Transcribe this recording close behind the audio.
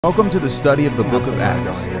Welcome to the study of the book of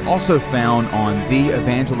Acts, also found on the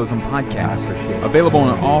Evangelism Podcast, available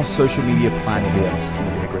on all social media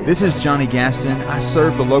platforms. This is Jonny Gaston. I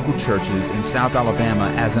serve the local churches in South Alabama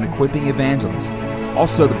as an equipping evangelist,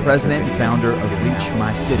 also the president and founder of Reach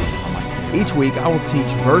My City. Each week I will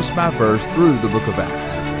teach verse by verse through the book of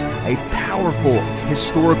Acts, a powerful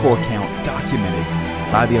historical account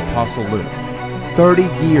documented by the Apostle Luke. 30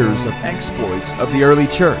 years of exploits of the early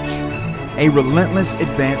church. A relentless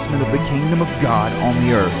advancement of the kingdom of God on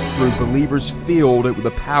the earth through believers filled with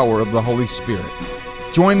the power of the Holy Spirit.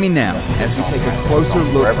 Join me now as we take a closer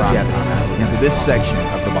look together into this section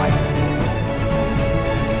of the Bible.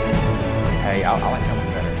 Hey, I like that one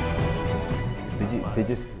better.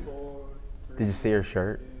 Did you see her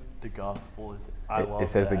shirt? The gospel is. It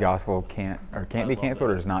says the gospel can't be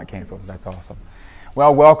canceled or is not canceled. That's awesome.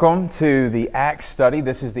 Well, welcome to the Acts study.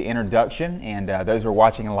 This is the introduction, and those who are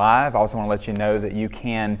watching live, I also want to let you know that you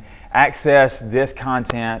can access this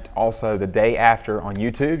content also the day after on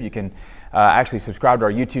YouTube. You can actually subscribe to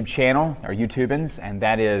our YouTube channel, our YouTubans, and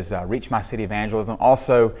that is Reach My City Evangelism.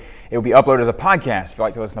 Also, it will be uploaded as a podcast. If you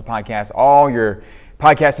like to listen to podcasts, all your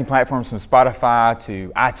podcasting platforms from Spotify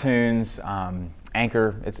to iTunes,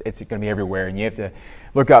 Anchor, it's going to be everywhere, and you have to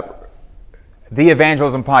look up The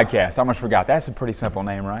Evangelism Podcast. I almost forgot. That's a pretty simple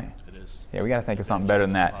name, right? It is. Yeah, we got to think of something better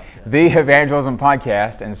than that. The Evangelism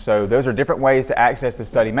Podcast. And so those are different ways to access the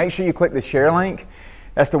study. Make sure you click the share link.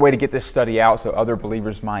 That's the way to get this study out so other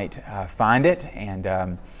believers might find it.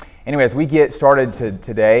 And anyway, as we get started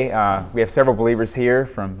today, we have several believers here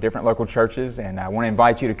from different local churches. And I want to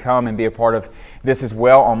invite you to come and be a part of this as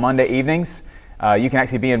well on Monday evenings. You can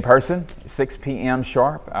actually be in person, 6 p.m.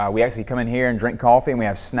 sharp. We actually come in here and drink coffee, and we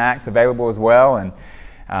have snacks available as well. And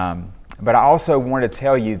but I also wanted to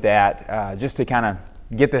tell you that, just to kind of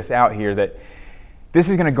get this out here, that this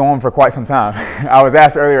is going to go on for quite some time. I was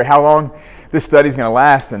asked earlier how long this study is going to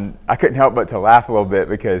last, and I couldn't help but to laugh a little bit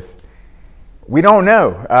because we don't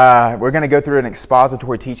know. We're going to go through an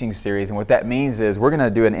expository teaching series, and what that means is we're going to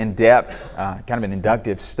do an in-depth, kind of an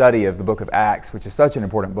inductive study of the book of Acts, which is such an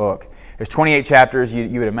important book. There's 28 chapters.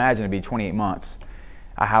 You would imagine it'd be 28 months.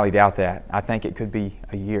 I highly doubt that. I think it could be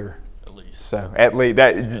a year. At least. So at least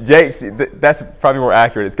that's probably more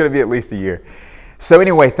accurate. It's going to be at least a year. So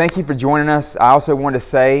anyway, thank you for joining us. I also wanted to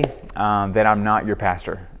say that I'm not your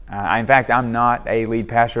pastor. In fact, I'm not a lead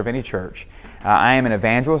pastor of any church. I am an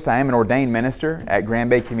evangelist. I am an ordained minister at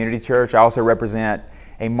Grand Bay Community Church. I also represent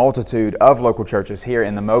a multitude of local churches here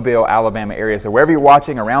in the Mobile, Alabama area. So wherever you're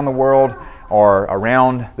watching around the world or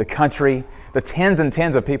around the country, the tens and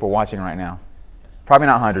tens of people watching right now, probably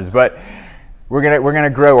not hundreds, but we're gonna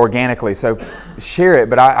grow organically. So share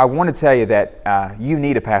it. But I want to tell you that you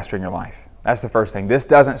need a pastor in your life. That's the first thing. This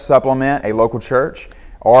doesn't supplement a local church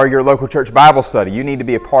or your local church Bible study. You need to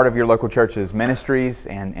be a part of your local church's ministries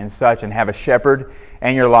and such, and have a shepherd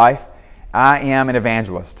in your life. I am an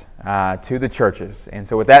evangelist to the churches. And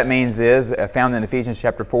so what that means is, found in Ephesians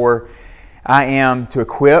chapter 4, I am to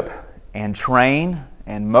equip and train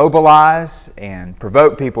and mobilize and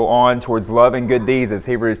provoke people on towards love and good deeds, as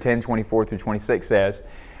Hebrews 10:24 through 26 says.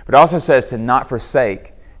 But it also says to not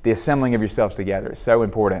forsake the assembling of yourselves together. It's so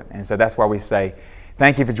important. And so that's why we say,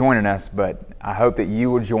 thank you for joining us, but I hope that you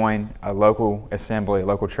will join a local assembly, a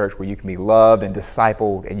local church where you can be loved and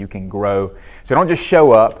discipled and you can grow. So don't just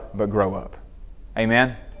show up, but grow up.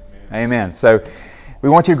 Amen? Amen. So we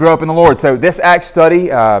want you to grow up in the Lord. So this Acts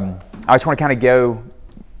study, I just want to kind of go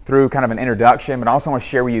through kind of an introduction, but I also want to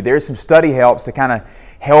share with you, there's some study helps to kind of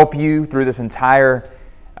help you through this entire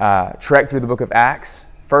trek through the book of Acts.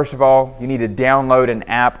 First of all, you need to download an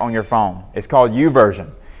app on your phone. It's called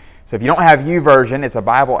YouVersion. So if you don't have YouVersion, it's a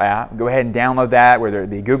Bible app. Go ahead and download that, whether it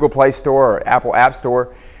be Google Play Store or Apple App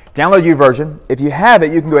Store. Download YouVersion. If you have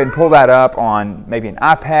it, you can go ahead and pull that up on maybe an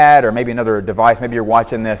iPad or maybe another device. Maybe you're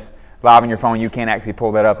watching this live on your phone. You can't actually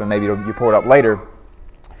pull that up, and maybe you pull it up later.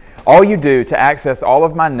 All you do to access all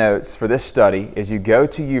of my notes for this study is you go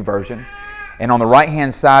to YouVersion, and on the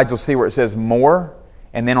right-hand side, you'll see where it says More.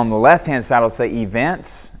 And then on the left-hand side, it'll say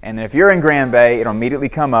Events. And then if you're in Grand Bay, it'll immediately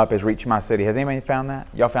come up as Reach My City. Has anybody found that?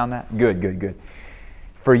 Y'all found that? Good.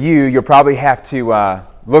 For you, you'll probably have to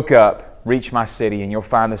look up Reach My City, and you'll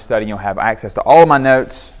find the study. You'll have access to all of my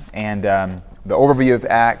notes and the overview of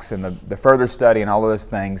Acts and the further study and all of those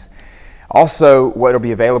things. Also, what will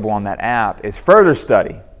be available on that app is further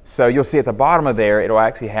study. So you'll see at the bottom of there, it'll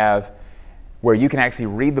actually have where you can actually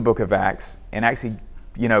read the book of Acts and actually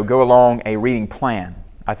go along a reading plan.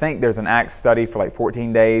 I think there's an Acts study for like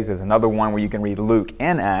 14 days. There's another one where you can read Luke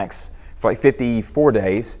and Acts for like 54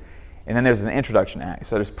 days. And then there's an introduction to Acts.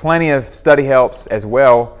 So there's plenty of study helps as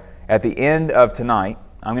well at the end of tonight.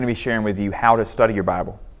 I'm going to be sharing with you how to study your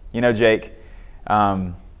Bible. You know, Jake,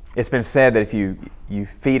 it's been said that if you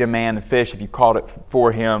feed a man a fish, if you caught it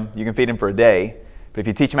for him, you can feed him for a day. But if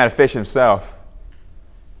you teach him how to fish himself,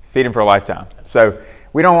 feed him for a lifetime. So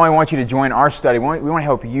we don't only want you to join our study, we want to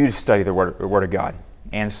help you to study the Word of God.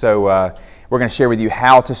 And so we're going to share with you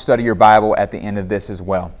how to study your Bible at the end of this as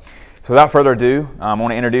well. So without further ado, I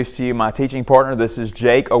want to introduce to you my teaching partner. This is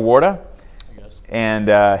Jake Awarda.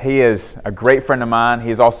 And he is a great friend of mine.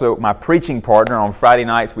 He is also my preaching partner. On Friday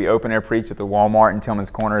nights, we open air preach at the Walmart in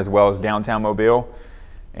Tillman's Corner as well as downtown Mobile.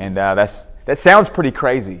 And that sounds pretty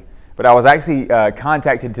crazy. But I was actually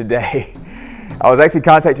contacted today.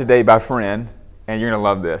 by a friend, and you're going to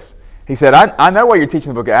love this. He said, I know why you're teaching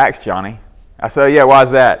the book of Acts, Johnny. I said, yeah, why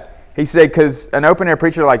is that? He said, because an open air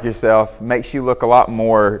preacher like yourself makes you look a lot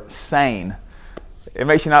more sane. It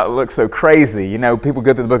makes you not look so crazy. You know, people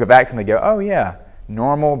go through the book of Acts and they go, oh yeah,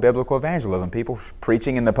 normal biblical evangelism, people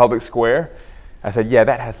preaching in the public square. I said, yeah,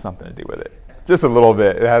 that has something to do with it. Just a little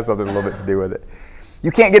bit. It has something a little bit to do with it. You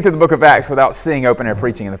can't get to the book of Acts without seeing open air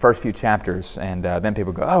preaching in the first few chapters, and then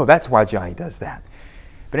people go, oh, that's why Johnny does that.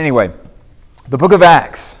 But anyway, the book of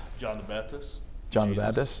Acts. John the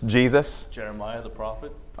Baptist. Jesus. Jeremiah the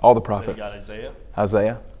prophet. All the prophets. Then you got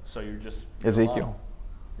Isaiah. So you're Ezekiel.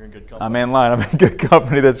 You're in good company. I'm in line. I'm in good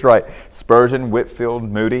company. That's right. Spurgeon, Whitfield,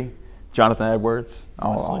 Moody, Jonathan Edwards,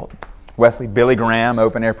 Wesley, Billy Graham,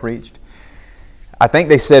 open air preached. I think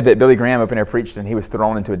they said that Billy Graham open air preached and he was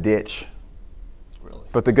thrown into a ditch. Really?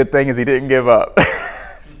 But the good thing is he didn't give up.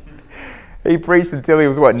 He preached until he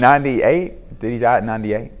was, 98? Did he die at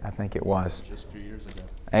 98? I think it was. Just a few years ago.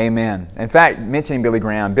 Amen. In fact, mentioning Billy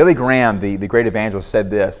Graham, the great evangelist, said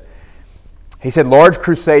this. He said, large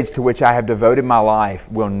crusades to which I have devoted my life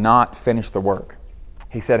will not finish the work.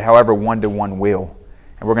 He said, however, one-to-one will.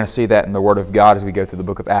 And we're going to see that in the Word of God as we go through the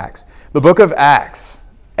book of Acts. The book of Acts,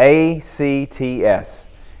 ACTS.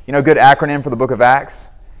 You know a good acronym for the book of Acts?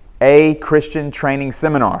 A Christian Training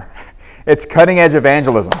Seminar. It's cutting-edge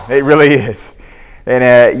evangelism. It really is.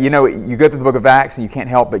 And, you go through the book of Acts and you can't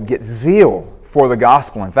help but get zeal for the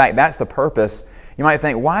gospel. In fact, that's the purpose. You might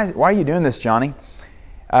think, why are you doing this, Johnny?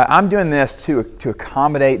 I'm doing this to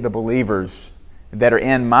accommodate the believers that are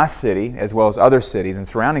in my city, as well as other cities and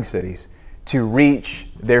surrounding cities, to reach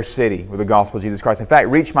their city with the gospel of Jesus Christ. In fact,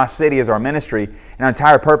 Reach My City is our ministry, and our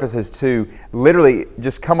entire purpose is to literally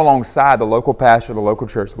just come alongside the local pastor, the local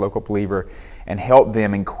church, the local believer, and help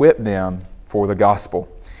them, equip them for the gospel.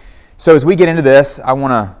 So as we get into this, I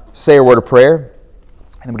want to say a word of prayer,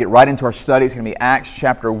 and then we'll get right into our study. It's going to be Acts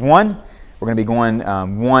chapter 1. We're going to be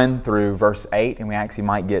going 1 through verse 8, and we actually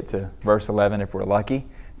might get to verse 11 if we're lucky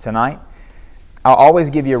tonight. I'll always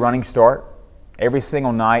give you a running start every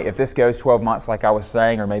single night. If this goes 12 months like I was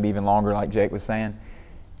saying, or maybe even longer like Jake was saying,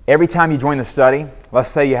 every time you join the study, let's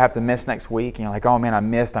say you have to miss next week, and you're like, oh man, I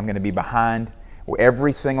missed, I'm going to be behind. Well,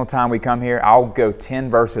 every single time we come here, I'll go 10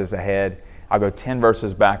 verses ahead. I'll go 10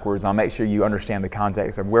 verses backwards. I'll make sure you understand the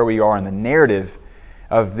context of where we are in the narrative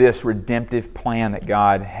of this redemptive plan that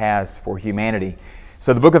God has for humanity.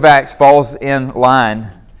 So the book of Acts falls in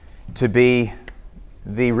line to be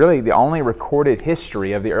the only recorded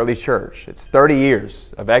history of the early church. It's 30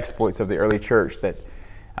 years of exploits of the early church that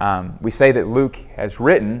we say that Luke has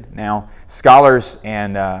written. Now, scholars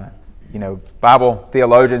and Bible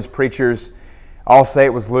theologians, preachers, all say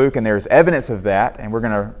it was Luke, and there's evidence of that, and we're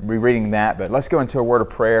going to be reading that. But let's go into a word of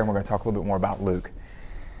prayer, and we're going to talk a little bit more about Luke.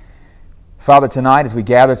 Father, tonight as we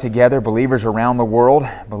gather together, believers around the world,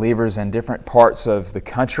 believers in different parts of the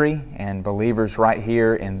country, and believers right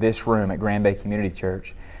here in this room at Grand Bay Community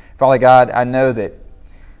Church. Father God, I know that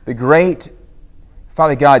the great,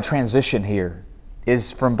 Father God, transition here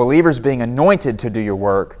is from believers being anointed to do your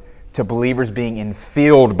work to believers being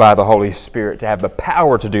infilled by the Holy Spirit to have the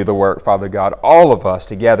power to do the work, Father God. All of us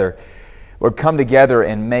together would come together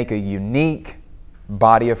and make a unique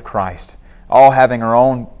body of Christ, all having our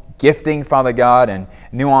own gifting, Father God, and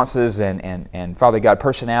nuances and Father God,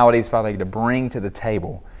 personalities, Father God, to bring to the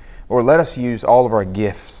table. Lord, let us use all of our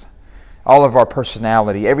gifts, all of our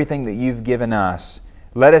personality, everything that you've given us.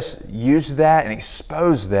 Let us use that and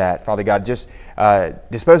expose that, Father God. Just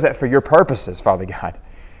dispose that for your purposes, Father God.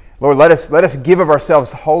 Lord, let us give of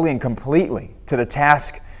ourselves wholly and completely to the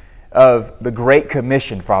task of the Great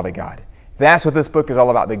Commission, Father God. That's what this book is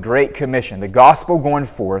all about, the Great Commission, the gospel going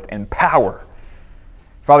forth in power.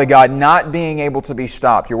 Father God, not being able to be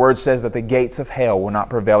stopped. Your word says that the gates of hell will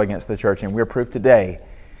not prevail against the church, and we're proof today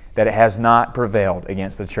that it has not prevailed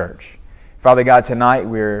against the church. Father God, tonight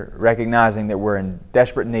we're recognizing that we're in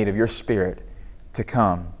desperate need of your Spirit to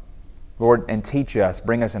come, Lord, and teach us,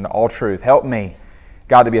 bring us into all truth. Help me,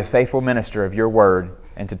 God, to be a faithful minister of your word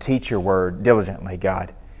and to teach your word diligently,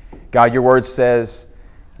 God. God, your word says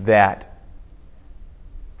that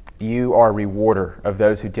you are a rewarder of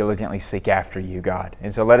those who diligently seek after you, God.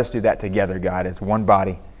 And so let us do that together, God, as one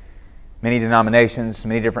body. Many denominations,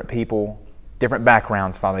 many different people, different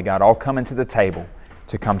backgrounds, Father God, all coming to the table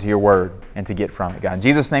to come to your word and to get from it, God. In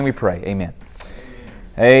Jesus' name we pray. Amen.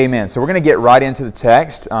 Amen. So we're going to get right into the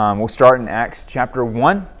text. We'll start in Acts chapter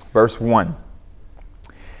 1, verse 1.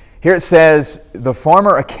 Here it says, "The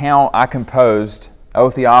former account I composed,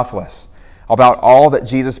 O Theophilus, about all that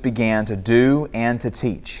Jesus began to do and to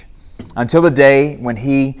teach, until the day when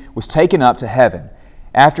he was taken up to heaven,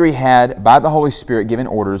 after he had, by the Holy Spirit, given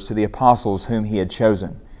orders to the apostles whom he had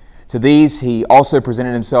chosen. To these he also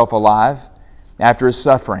presented himself alive after his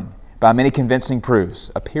suffering, by many convincing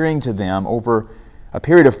proofs, appearing to them over a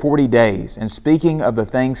period of 40 days, and speaking of the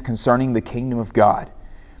things concerning the kingdom of God.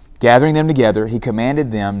 Gathering them together, he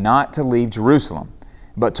commanded them not to leave Jerusalem,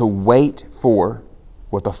 but to wait for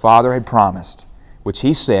what the Father had promised, which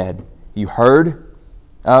he said, 'You heard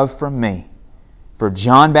of from me. For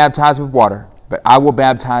John baptized with water, but I will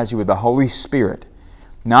baptize you with the Holy Spirit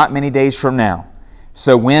not many days from now.'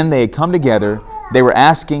 So when they had come together, they were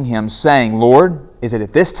asking him, saying, 'Lord, is it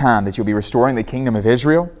at this time that you'll be restoring the kingdom of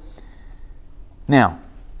Israel?'" Now,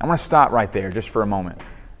 I want to stop right there just for a moment.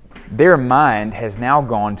 Their mind has now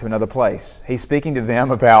gone to another place. He's speaking to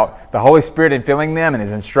them about the Holy Spirit infilling them and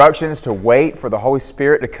his instructions to wait for the Holy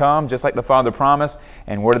Spirit to come, just like the Father promised.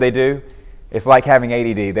 And what do? It's like having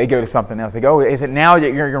ADD. They go to something else. They go, "Is it now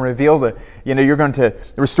that you're going to reveal you're going to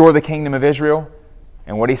restore the kingdom of Israel?"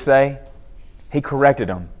 And what did he say? He corrected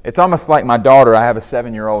them. It's almost like my daughter. I have a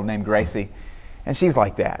 7-year-old named Gracie, and she's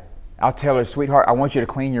like that. I'll tell her, "Sweetheart, I want you to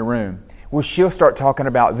clean your room." Well, she'll start talking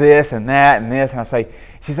about this and that and this, and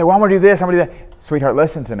she said, "Well, I'm going to do this, I'm going to do that." "Sweetheart,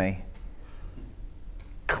 listen to me.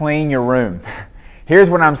 Clean your room." Here's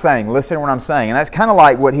what I'm saying. Listen to what I'm saying. And that's kind of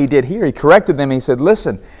like what he did here. He corrected them. He said,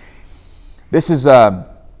 "Listen, this is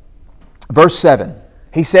verse 7.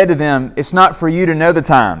 He said to them, 'It's not for you to know the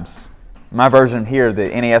times.'" My version here, the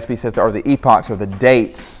NASB says, "are the epochs or the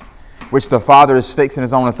dates which the Father has fixed in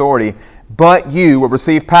his own authority. But you will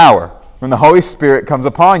receive power when the Holy Spirit comes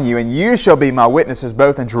upon you, and you shall be my witnesses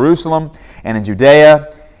both in Jerusalem and in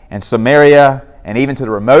Judea and Samaria and even to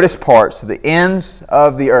the remotest parts, to the ends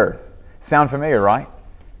of the earth." Sound familiar, right?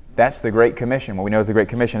 That's the Great Commission, what we know as the Great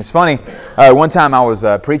Commission. It's funny, one time I was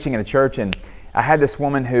preaching in a church, and I had this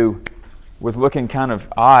woman who was looking kind of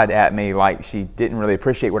odd at me, like she didn't really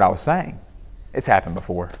appreciate what I was saying. It's happened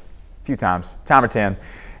before, a few times, time or 10.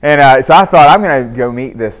 And so I thought, I'm going to go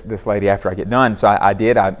meet this lady after I get done. So I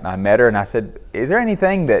did. I met her, and I said, "Is there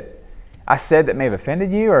anything that I said that may have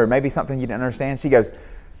offended you, or maybe something you didn't understand?" She goes,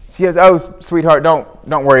 "Oh, sweetheart,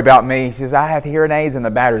 don't worry about me." She says, "I have hearing aids and the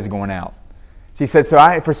battery's going out." She said,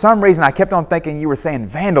 for some reason, I kept on thinking you were saying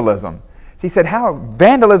vandalism." She said, "How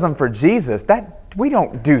vandalism for Jesus? We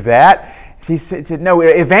don't do that." She said, "No,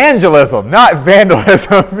 evangelism, not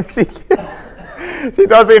vandalism." She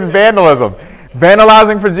thought saying vandalism.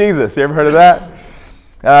 Vandalizing for Jesus. You ever heard of that?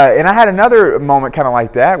 And I had another moment kind of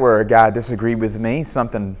like that where a guy disagreed with me,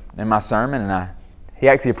 something in my sermon, and he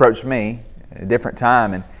actually approached me at a different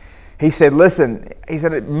time, and he said, "Listen," he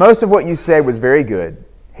said, "most of what you said was very good."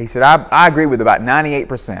 He said, I agree with about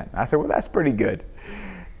 98%. I said, "Well, that's pretty good."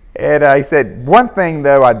 And he said, "One thing,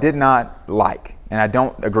 though, I did not like, and I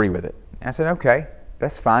don't agree with it." And I said, "Okay,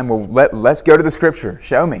 that's fine. Well, let's go to the Scripture.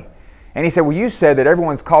 Show me." And he said, "Well, you said that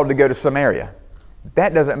everyone's called to go to Samaria.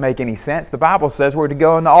 That doesn't make any sense. The Bible says we're to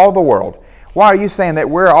go into all the world. Why are you saying that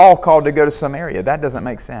we're all called to go to Samaria? That doesn't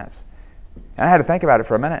make sense." And I had to think about it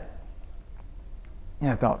for a minute.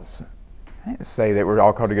 And I thought, I didn't say that we're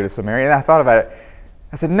all called to go to Samaria. And I thought about it.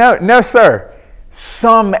 I said, no, sir.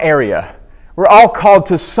 Some area. We're all called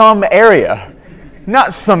to some area,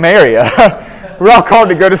 not Samaria. We're all called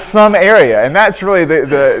to go to some area. And that's really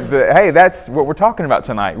hey, that's what we're talking about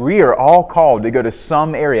tonight. We are all called to go to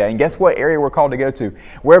some area. And guess what area we're called to go to?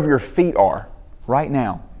 Wherever your feet are right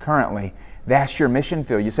now, currently, that's your mission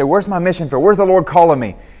field. You say, "Where's my mission field? Where's the Lord calling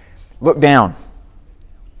me?" Look down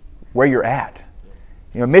where you're at.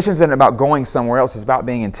 Missions isn't about going somewhere else. It's about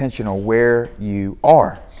being intentional where you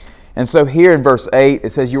are. And so here in verse 8,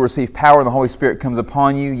 it says, "You will receive power when the Holy Spirit comes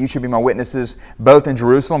upon you. You should be my witnesses both in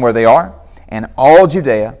Jerusalem," where they are, "and all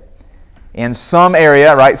Judea, in some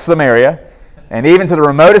area," right, Samaria, "and even to the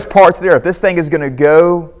remotest parts of the earth." This thing is going to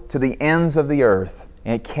go to the ends of the earth,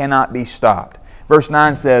 and it cannot be stopped. Verse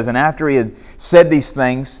 9 says, "And after he had said these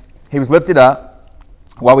things, he was lifted up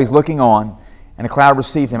while he was looking on, and a cloud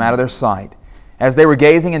received him out of their sight. As they were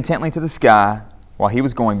gazing intently to the sky while he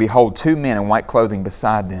was going, behold, 2 men in white clothing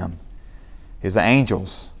beside them." his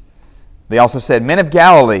angels. They also said, "Men of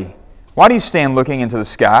Galilee, why do you stand looking into the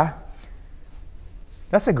sky?"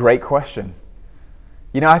 That's a great question.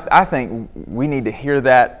 You know, I think we need to hear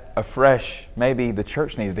that afresh. Maybe the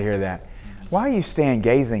church needs to hear that. Why do you stand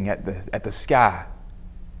gazing at the sky?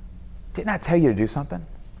 Didn't I tell you to do something?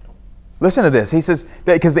 Listen to this. He says,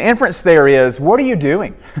 because the inference there is, what are you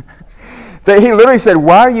doing? He literally said,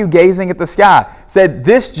 why are you gazing at the sky? Said,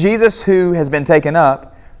 this Jesus who has been taken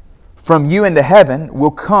up from you into heaven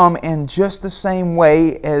will come in just the same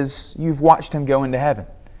way as you've watched him go into heaven.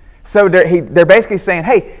 So they're basically saying,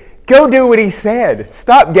 hey, go do what he said.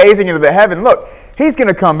 Stop gazing into the heaven. Look, he's going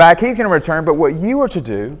to come back. He's going to return. But what you are to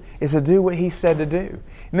do is to do what he said to do.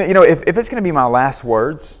 You know, if it's going to be my last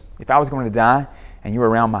words, if I was going to die and you were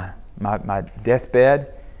around my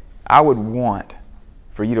deathbed, I would want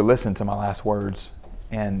for you to listen to my last words.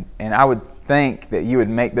 And I would think that you would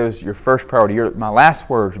make those your first priority. My last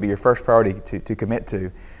words would be your first priority to commit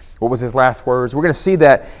to. What was his last words? We're going to see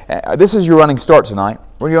that. This is your running start tonight.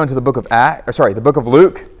 We're going to go into the book of the book of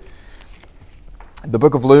Luke. The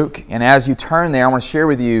book of Luke. And as you turn there, I want to share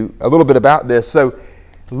with you a little bit about this. So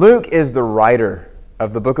Luke is the writer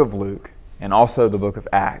of the book of Luke and also the book of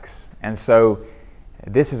Acts. And so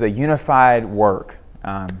this is a unified work.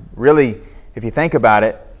 Really, if you think about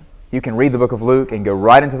it, you can read the book of Luke and go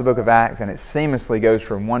right into the book of Acts, and it seamlessly goes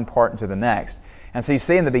from one part into the next. And so you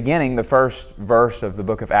see in the beginning, the first verse of the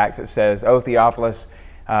book of Acts, it says, "O Theophilus,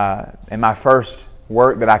 in my first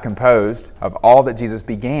work that I composed of all that Jesus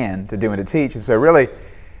began to do and to teach." And so really,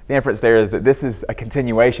 the inference there is that this is a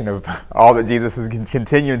continuation of all that Jesus is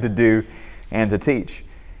continuing to do and to teach.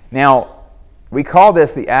 Now, we call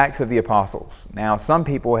this the Acts of the Apostles. Now, some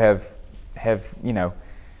people have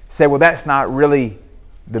said, well, that's not really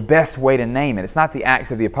the best way to name it. It's not the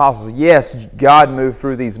Acts of the Apostles. Yes, God moved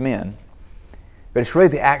through these men, but it's really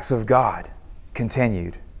the acts of God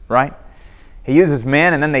continued, right? He uses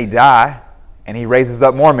men and then they die, and he raises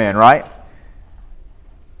up more men, right?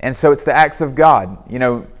 And so it's the acts of God. You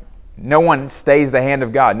know, no one stays the hand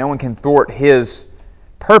of God. No one can thwart his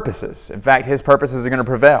purposes. In fact, his purposes are going to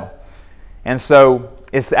prevail. And so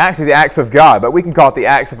it's actually the acts of God, but we can call it the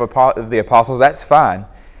Acts of the Apostles. That's fine.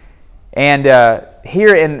 And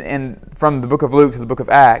here from the book of Luke to the book of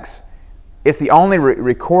Acts, it's the only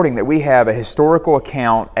recording that we have a historical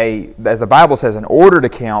account, as the Bible says, an ordered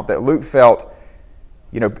account that Luke felt,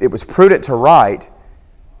 it was prudent to write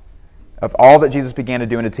of all that Jesus began to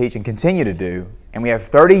do and to teach and continue to do. And we have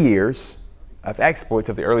 30 years of exploits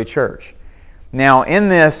of the early church. Now, in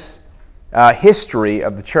this history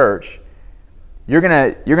of the church, you're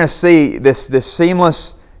gonna see this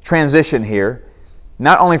seamless transition here,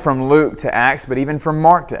 not only from Luke to Acts, but even from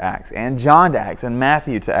Mark to Acts, and John to Acts, and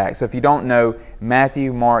Matthew to Acts. So if you don't know,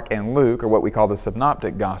 Matthew, Mark, and Luke are what we call the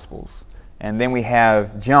synoptic Gospels. And then we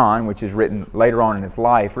have John, which is written later on in his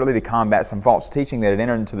life, really to combat some false teaching that had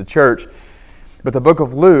entered into the church. But the book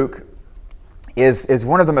of Luke is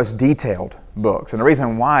one of the most detailed books. And the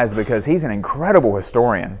reason why is because he's an incredible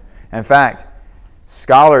historian. In fact,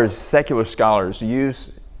 secular scholars,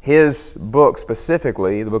 use his book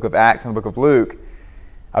specifically, the book of Acts and the book of Luke,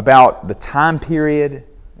 about the time period,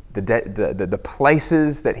 the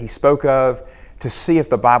places that he spoke of, to see if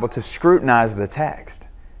the Bible, to scrutinize the text.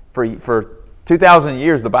 For 2,000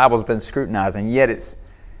 years, the Bible's been scrutinized, and yet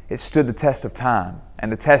it stood the test of time and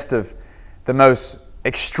the test of the most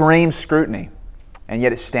extreme scrutiny, and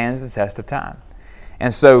yet it stands the test of time.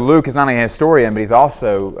 And so Luke is not only a historian, but he's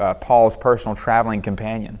also Paul's personal traveling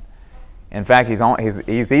companion. In fact,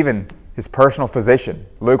 he's even his personal physician.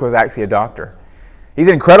 Luke was actually a doctor. He's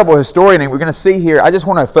an incredible historian, and we're going to see here, I just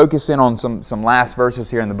want to focus in on some last verses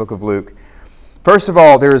here in the book of Luke. First of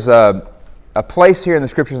all, there's a place here in the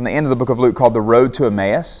Scriptures in the end of the book of Luke called the Road to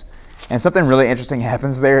Emmaus. And something really interesting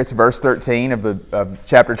happens there. It's verse 13 of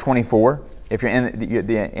chapter 24, if you're in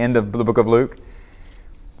the end of the book of Luke.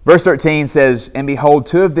 Verse 13 says, "And behold,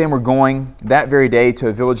 two of them were going that very day to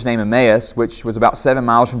a village named Emmaus, which was about 7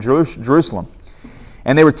 miles from Jerusalem.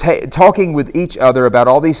 And they were talking with each other about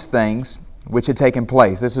all these things which had taken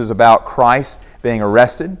place." This is about Christ being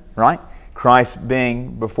arrested, right? Christ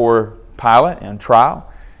being before Pilate on trial.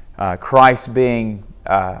 Christ being,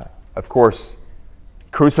 of course,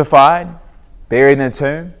 crucified, buried in the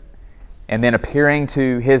tomb, and then appearing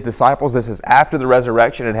to his disciples. This is after the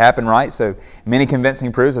resurrection had happened, right? So many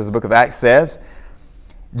convincing proofs, as the book of Acts says.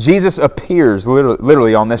 Jesus appears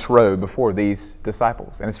literally on this road before these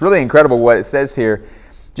disciples. And it's really incredible what it says here,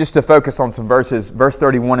 just to focus on some verses, verse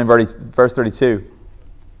 31 and verse 32.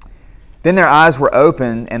 "Then their eyes were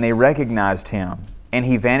opened, and they recognized him, and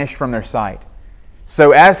he vanished from their sight."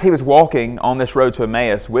 So as he was walking on this road to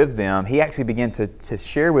Emmaus with them, he actually began to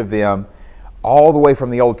share with them all the way from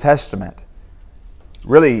the Old Testament,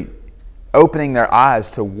 really opening their eyes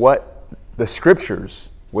to what the Scriptures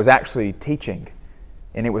was actually teaching.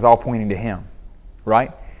 And it was all pointing to him,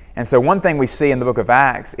 right? And so one thing we see in the book of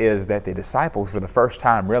Acts is that the disciples, for the first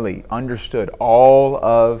time, really understood all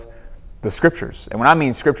of the Scriptures. And when I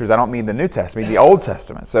mean Scriptures, I don't mean the New Testament, I mean the Old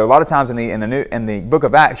Testament. So a lot of times in the book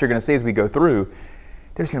of Acts, you're going to see as we go through,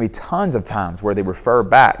 there's going to be tons of times where they refer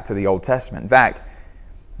back to the Old Testament. In fact,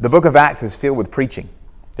 the book of Acts is filled with preaching.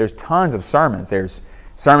 There's tons of sermons. There's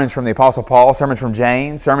sermons from the Apostle Paul, sermons from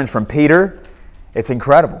James, sermons from Peter. It's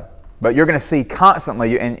incredible. But you're going to see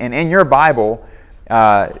constantly, and in your Bible,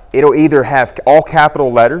 it'll either have all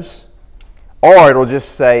capital letters, or it'll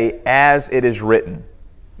just say, as it is written.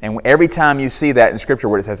 And every time you see that in Scripture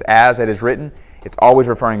where it says, as it is written, it's always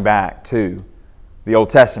referring back to the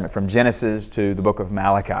Old Testament, from Genesis to the book of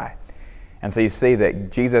Malachi. And so you see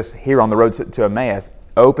that Jesus, here on the road to Emmaus,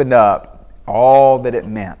 opened up all that it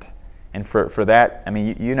meant. And for that, I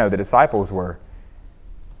mean, you know, the disciples were,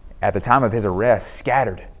 at the time of his arrest,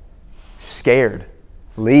 scattered, scared,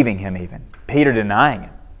 leaving him even. Peter denying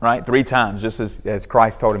him, right? 3 times, just as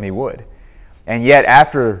Christ told him he would. And yet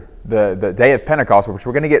after the day of Pentecost, which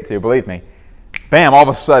we're going to get to, believe me, bam, all of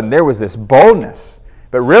a sudden there was this boldness.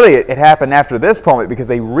 But really it happened after this point because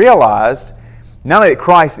they realized not only that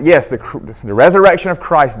Christ, yes, the resurrection of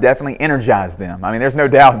Christ definitely energized them. I mean, there's no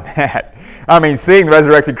doubt in that. I mean, seeing the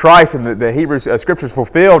resurrected Christ and the Hebrew Scriptures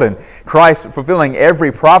fulfilled and Christ fulfilling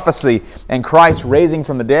every prophecy and Christ raising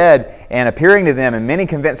from the dead and appearing to them in many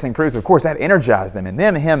convincing proofs, of course, that energized them. And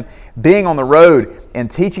then him being on the road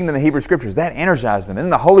and teaching them the Hebrew Scriptures, that energized them. And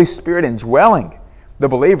then the Holy Spirit indwelling the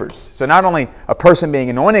believers. So not only a person being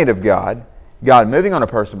anointed of God moving on a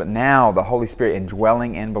person, but now the Holy Spirit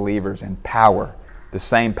indwelling in believers in power, the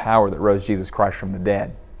same power that rose Jesus Christ from the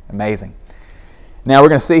dead. Amazing. Now we're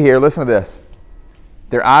going to see here, listen to this.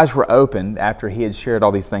 Their eyes were opened after he had shared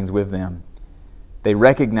all these things with them. They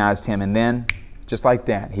recognized him, and then, just like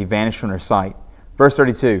that, he vanished from their sight. Verse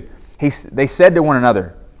 32, they said to one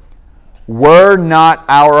another, "Were not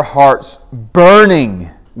our hearts burning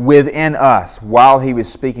within us while he was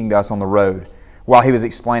speaking to us on the road?" While he was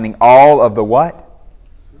explaining all of the what?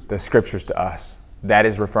 The Scriptures to us. That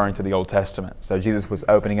is referring to the Old Testament. So Jesus was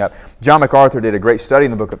opening up. John MacArthur did a great study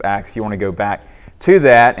in the book of Acts. If you want to go back to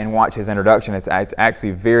that and watch his introduction, it's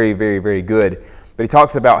actually very, very, very good. But he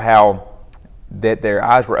talks about how that their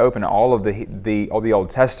eyes were open to all of the Old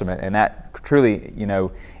Testament, and that truly,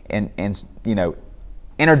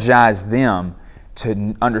 energized them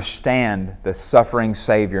to understand the suffering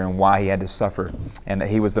Savior and why he had to suffer, and that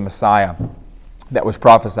he was the Messiah that was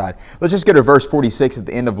prophesied. Let's just go to verse 46 at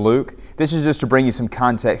the end of Luke. This is just to bring you some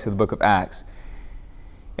context to the book of Acts.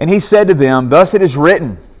 And he said to them, "Thus it is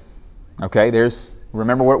written." Okay,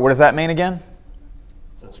 remember what does that mean again?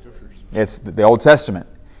 It's Scriptures. It's the Old Testament.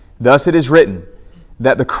 "Thus it is written,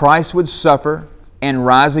 that the Christ would suffer and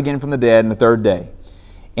rise again from the dead on the 3rd day,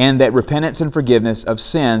 and that repentance and forgiveness of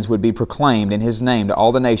sins would be proclaimed in his name to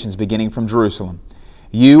all the nations, beginning from Jerusalem.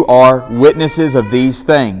 You are witnesses of these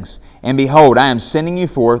things. And behold, I am sending you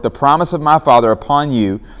forth the promise of my Father upon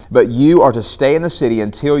you, but you are to stay in the city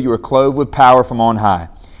until you are clothed with power from on high."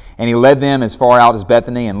 And he led them as far out as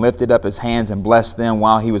Bethany and lifted up his hands and blessed them.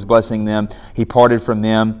 While he was blessing them, he parted from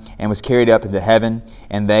them and was carried up into heaven.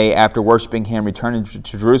 And they, after worshiping him, returned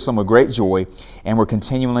to Jerusalem with great joy and were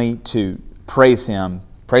continually to praise him,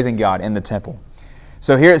 praising God in the temple.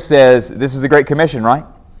 So here it says, this is the Great Commission, right?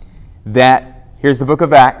 Here's the book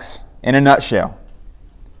of Acts in a nutshell.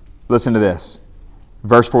 Listen to this.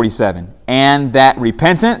 Verse 47. "And that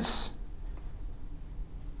repentance,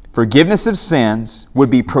 forgiveness of sins, would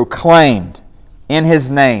be proclaimed in his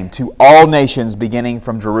name to all nations, beginning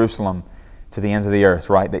from Jerusalem to the ends of the earth,"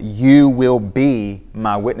 right? That you will be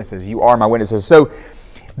my witnesses. You are my witnesses. So,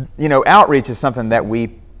 outreach is something that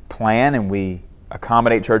we plan and we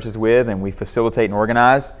accommodate churches with and we facilitate and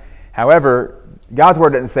organize. However, God's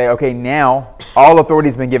Word doesn't say, okay, now all authority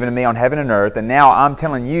has been given to me on heaven and earth, and now I'm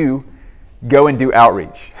telling you, go and do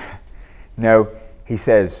outreach. No, he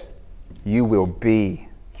says, you will be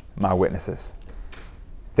my witnesses.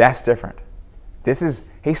 That's different. He's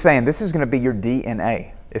saying this is going to be your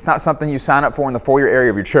DNA. It's not something you sign up for in the foyer area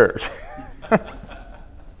of your church.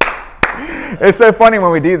 It's so funny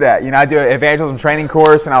when we do that. I do an evangelism training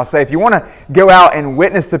course, and I'll say, if you want to go out and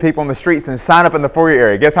witness to people in the streets, then sign up in the foyer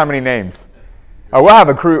area. Guess how many names? We'll have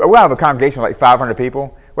a congregation of like 500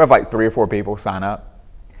 people. We'll have like 3 or 4 people sign up.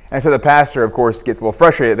 And so the pastor, of course, gets a little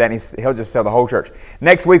frustrated at that, and he'll just tell the whole church,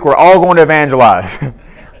 next week we're all going to evangelize.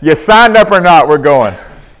 You signed up or not, we're going.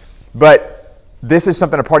 But this is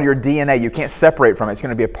something, a part of your DNA. You can't separate from it. It's going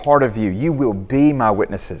to be a part of you. You will be my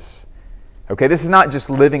witnesses. Okay, this is not just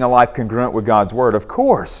living a life congruent with God's Word. Of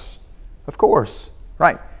course,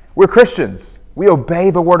 right? We're Christians. We obey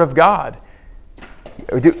the Word of God.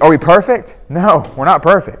 Are we perfect? No, we're not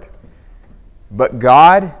perfect. But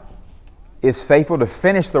God is faithful to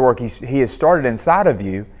finish the work He has started inside of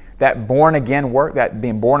you, that born-again work, that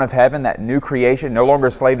being born of heaven, that new creation, no longer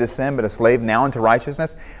a slave to sin, but a slave now into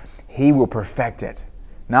righteousness. He will perfect it.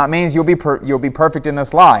 Now, it means you'll be perfect in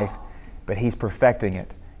this life, but He's perfecting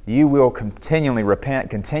it. You will continually repent,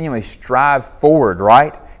 continually strive forward,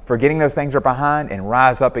 right? Forgetting those things are behind and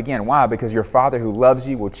rise up again. Why? Because your Father who loves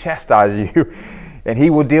you will chastise you, and He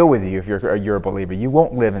will deal with you if you're a believer. You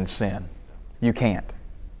won't live in sin. You can't.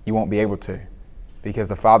 You won't be able to, because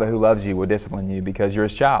the Father who loves you will discipline you because you're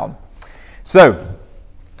His child. So,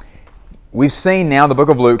 we've seen now the book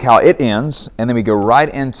of Luke, how it ends, and then we go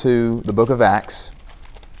right into the book of Acts.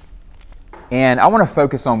 And I want to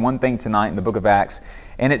focus on one thing tonight in the book of Acts.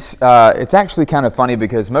 And it's actually kind of funny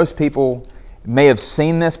because most people may have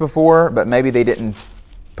seen this before, but maybe they didn't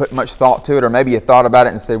put much thought to it, or maybe you thought about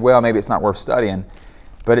it and said, well, maybe it's not worth studying.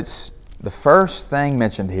 But it's the first thing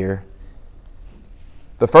mentioned here.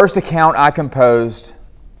 The first account I composed,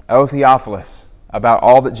 O Theophilus, about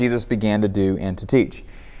all that Jesus began to do and to teach.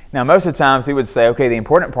 Now, most of the times we would say, okay, the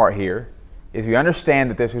important part here is we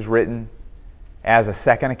understand that this was written as a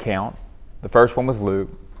second account. The first one was Luke.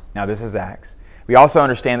 Now this is Acts. We also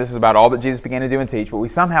understand this is about all that Jesus began to do and teach, but we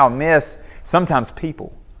somehow miss sometimes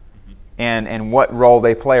people and what role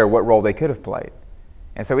they play or what role they could have played.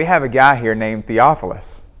 And so we have a guy here named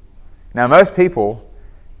Theophilus. Now most people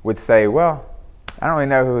would say, well, I don't really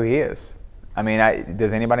know who he is. I mean,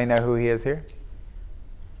 does anybody know who he is here?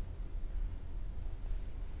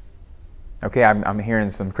 Okay, I'm hearing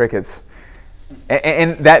some crickets.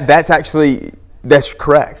 And that's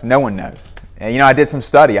correct. No one knows. And, I did some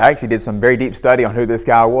study. I actually did some very deep study on who this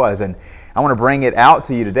guy was. And I want to bring it out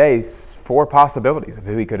to you today, 4 possibilities of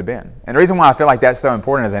who he could have been. And the reason why I feel like that's so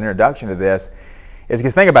important as an introduction to this is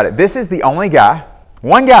because think about it. This is the only guy,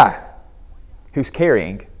 one guy, who's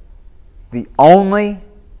carrying the only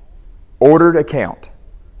ordered account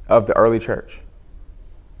of the early church.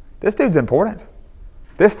 This dude's important.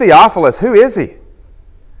 This Theophilus, who is he?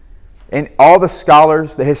 And all the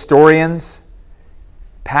scholars, the historians,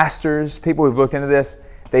 pastors, people who've looked into this,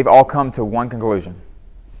 they've all come to one conclusion.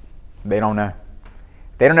 They don't know.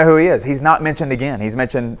 They don't know who he is. He's not mentioned again. He's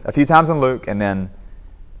mentioned a few times in Luke and then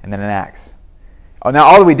in Acts. Now,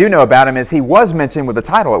 all that we do know about him is he was mentioned with a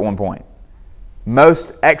title at one point.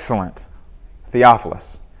 Most Excellent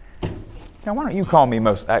Theophilus. Now, why don't you call me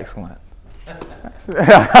Most Excellent? I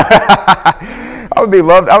would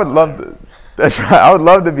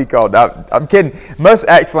love to be called. I'm kidding. Most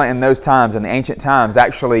Excellent in those times, in the ancient times,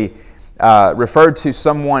 actually referred to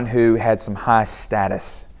someone who had some high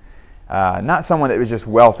status. Not someone that was just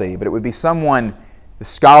wealthy, but it would be someone, the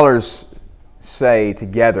scholars say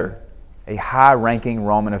together, a high-ranking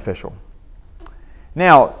Roman official.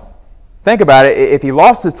 Now, think about it. If he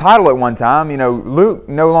lost his title at one time, Luke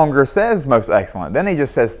no longer says Most Excellent. Then he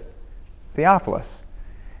just says Theophilus.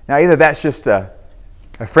 Now, either that's just a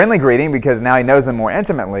friendly greeting because now he knows him more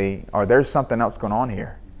intimately, or there's something else going on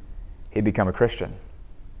here. He'd become a Christian.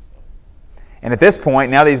 And at this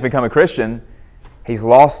point, now that he's become a Christian, he's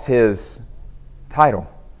lost his title.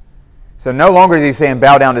 So no longer is he saying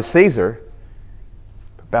bow down to Caesar,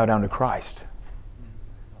 but bow down to Christ.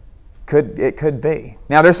 It could be.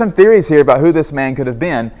 Now there's some theories here about who this man could have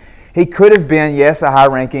been. He could have been, yes, a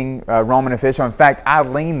high-ranking Roman official. In fact, I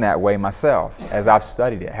lean that way myself as I've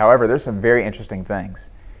studied it. However, there's some very interesting things.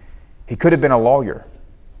 He could have been a lawyer.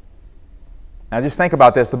 Now just think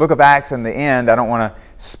about this. The book of Acts in the end, I don't want to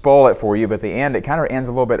spoil it for you, but the end, it kind of ends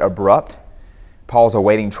a little bit abrupt. Paul's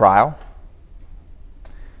awaiting trial.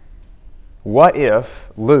 What if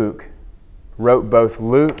Luke wrote both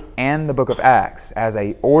Luke and the book of Acts as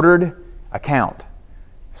an ordered account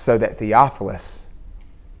so that Theophilus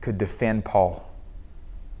could defend Paul?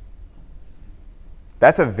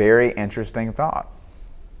 That's a very interesting thought.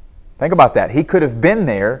 Think about that. He could have been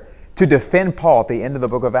there to defend Paul at the end of the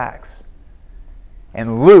book of Acts.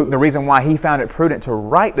 And Luke, the reason why he found it prudent to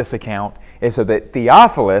write this account is so that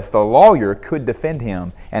Theophilus, the lawyer, could defend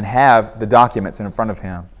him and have the documents in front of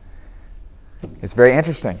him. It's very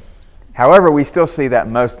interesting. However, we still see that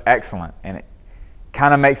Most Excellent, and it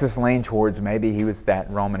kind of makes us lean towards maybe he was that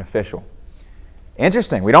Roman official.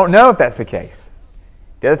 Interesting. We don't know if that's the case.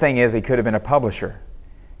 The other thing is he could have been a publisher.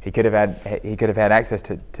 He could have had access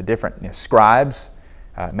to different scribes,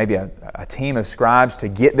 maybe a team of scribes to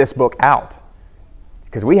get this book out,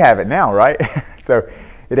 because we have it now, right? So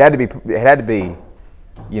it had to be,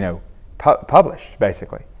 published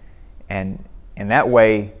basically, and in that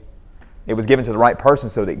way, it was given to the right person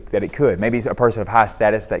so that it could. Maybe it's a person of high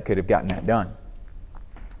status that could have gotten that done.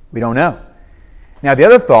 We don't know. Now, the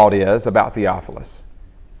other thought is about Theophilus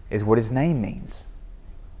is what his name means.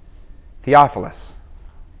 Theophilus.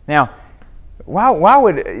 Now, why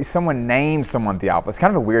would someone name someone Theophilus? It's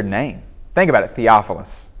kind of a weird name. Think about it,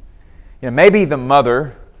 Theophilus. Maybe the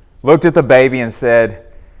mother looked at the baby and said,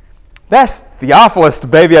 "That's the Theophilus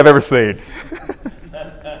baby I've ever seen."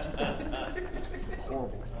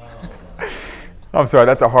 I'm sorry,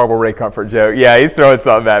 that's a horrible Ray Comfort joke. Yeah, he's throwing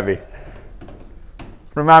something at me.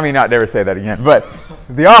 Remind me not to ever say that again. But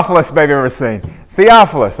the Theophilus baby I've ever seen.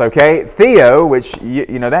 Theophilus, okay? Theo, which,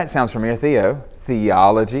 that sounds familiar.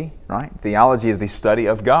 Theology, right? Theology is the study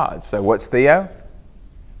of God. So what's Theo?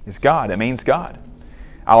 It's God. It means God.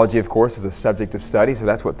 Ology, of course, is a subject of study, so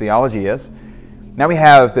that's what theology is. Now we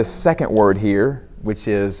have this second word here, which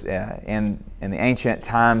is, in the ancient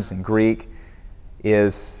times in Greek,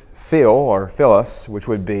 is phil or philos, which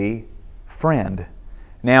would be friend.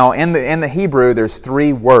 Now, in the Hebrew, there's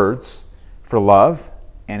 3 words for love,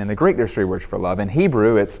 and in the Greek, there's 3 words for love. In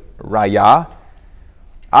Hebrew, it's raya,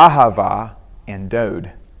 ahava, and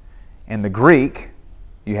dod. In the Greek,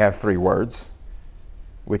 you have 3 words,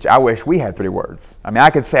 which I wish we had 3 words. I mean,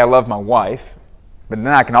 I could say I love my wife, but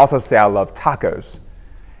then I can also say I love tacos.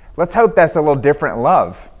 Let's hope that's a little different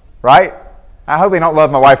love, right? I hope they don't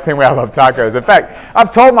love my wife the same way I love tacos. In fact,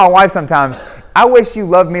 I've told my wife sometimes, I wish you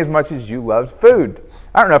loved me as much as you loved food.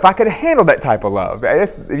 I don't know if I could handle that type of love.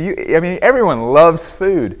 Everyone loves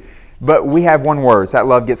food, but we have one word. So that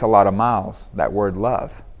love gets a lot of miles, that word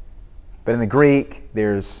love. But in the Greek,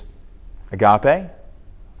 there's agape,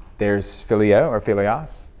 there's phileo or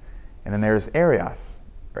philios, and then there's eros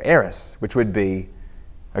or eros, which would be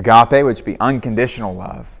agape, which would be unconditional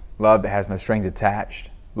love, love that has no strings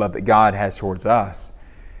attached, love that God has towards us.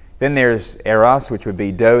 Then there's eros, which would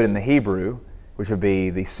be dod in the Hebrew, which would be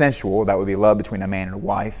the sensual, that would be love between a man and a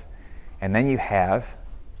wife. And then you have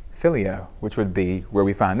phileo, which would be, where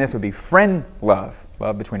we find this, would be friend love,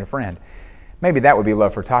 love between a friend. Maybe that would be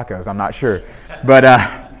love for tacos, I'm not sure. But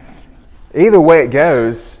either way it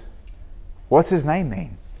goes, what's his name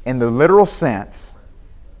mean? In the literal sense,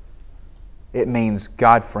 it means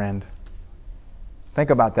God friend. Think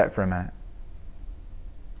about that for a minute.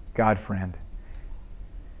 God friend.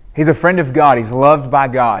 He's a friend of God. He's loved by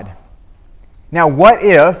God. Now, what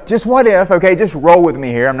if, okay, just roll with me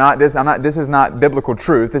here. This is not biblical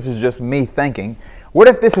truth. This is just me thinking. What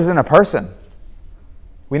if this isn't a person?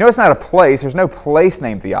 We know it's not a place. There's no place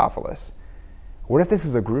named Theophilus. What if this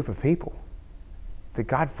is a group of people? The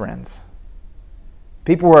God friends.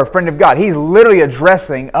 People who are a friend of God. He's literally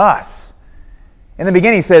addressing us. In the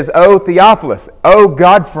beginning, he says, "O Theophilus, O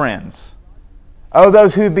God friends." Oh,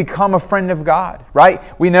 those who've become a friend of God, right?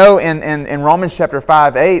 We know in Romans chapter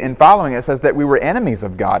 5:8 and following, it says that we were enemies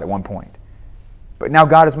of God at one point. But now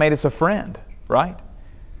God has made us a friend, right?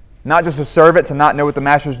 Not just a servant to not know what the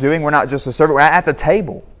master's doing. We're not just a servant. We're at the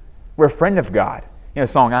table. We're a friend of God.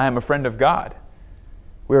 Song, "I am a friend of God."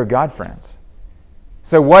 We are God friends.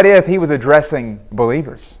 So what if he was addressing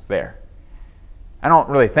believers there? I don't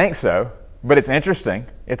really think so, but it's interesting.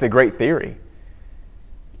 It's a great theory,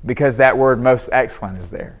 because that word "most excellent" is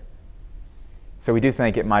there. So we do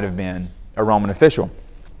think it might have been a Roman official.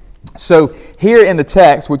 So here in the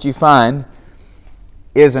text, what you find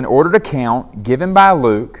is an ordered account given by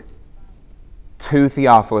Luke to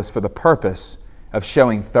Theophilus for the purpose of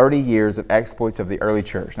showing 30 years of exploits of the early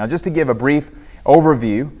church. Now, just to give a brief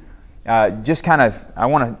overview, I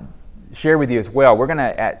want to share with you as well, we're going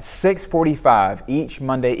to, at 6:45 each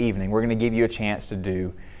Monday evening, we're going to give you a chance to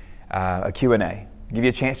do a Q&A. Give you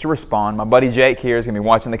a chance to respond. My buddy Jake here is going to be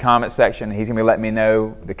watching the comment section. He's going to be letting me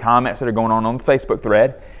know the comments that are going on the Facebook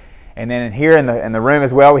thread. And then here in the room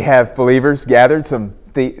as well, we have believers gathered, some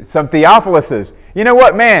Theophiluses. You know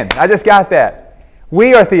what, man? I just got that.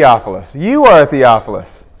 We are Theophilus. You are a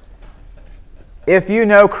Theophilus. If you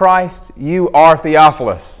know Christ, you are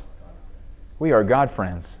Theophilus. We are God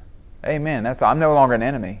friends. Amen. I'm no longer an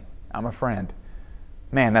enemy. I'm a friend.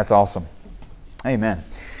 Man, that's awesome. Amen.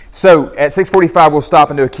 So at 6:45, we'll stop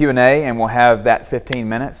and do a Q&A, and we'll have that 15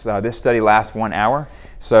 minutes. This study lasts 1 hour.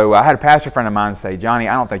 So I had a pastor friend of mine say, "Johnny,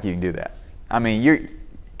 I don't think you can do that. I mean,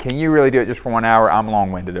 can you really do it just for 1 hour?" I'm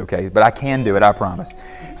long-winded, okay? But I can do it, I promise.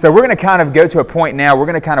 So we're going to kind of go to a point now. We're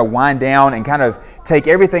going to kind of wind down and kind of take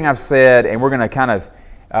everything I've said, and we're going to kind of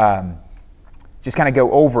just kind of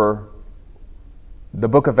go over the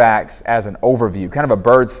book of Acts as an overview, kind of a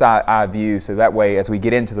bird's eye view, so that way as we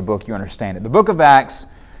get into the book you understand it. The book of Acts,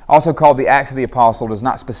 also called the Acts of the Apostle, does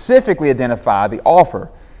not specifically identify the author.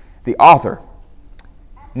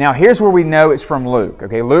 Now here's where we know it's from Luke.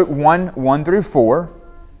 Okay, Luke 1 through 4.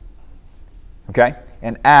 Okay,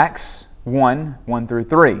 and Acts 1 through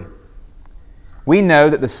 3. We know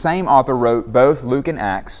that the same author wrote both Luke and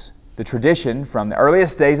Acts. The tradition from the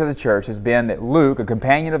earliest days of the church has been that Luke, a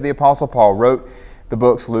companion of the Apostle Paul, wrote the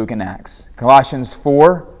books Luke and Acts. Colossians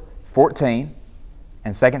 4:14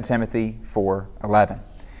 and 2 Timothy 4:11.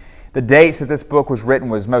 The dates that this book was written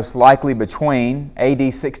was most likely between AD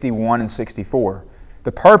 61 and 64.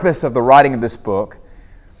 The purpose of the writing of this book,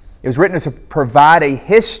 it was written to provide a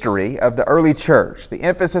history of the early church. The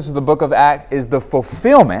emphasis of the book of Acts is the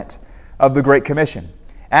fulfillment of the Great Commission.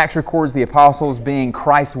 Acts records the apostles being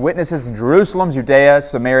Christ's witnesses in Jerusalem, Judea,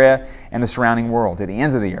 Samaria, and the surrounding world, to the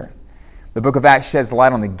ends of the earth. The book of Acts sheds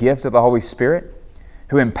light on the gift of the Holy Spirit,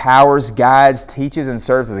 who empowers, guides, teaches, and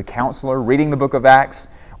serves as a counselor. Reading the book of Acts,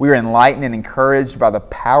 we are enlightened and encouraged by the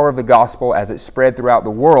power of the gospel as it spread throughout the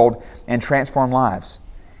world and transformed lives.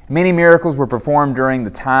 Many miracles were performed during the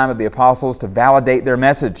time of the apostles to validate their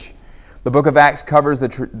message. The book of Acts covers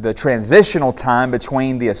the transitional time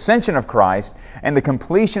between the ascension of Christ and the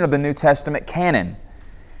completion of the New Testament canon.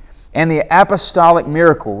 And the apostolic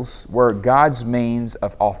miracles were God's means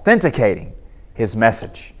of authenticating His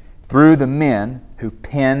message through the men who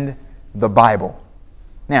penned the Bible.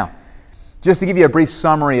 Now, just to give you a brief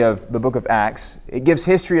summary of the book of Acts, it gives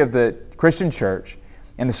history of the Christian church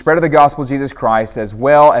and the spread of the gospel of Jesus Christ, as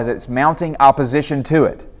well as its mounting opposition to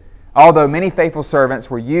it. Although many faithful servants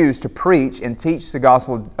were used to preach and teach the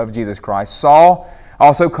gospel of Jesus Christ, Saul,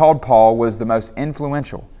 also called Paul, was the most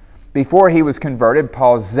influential. Before he was converted,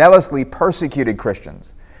 Paul zealously persecuted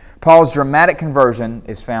Christians. Paul's dramatic conversion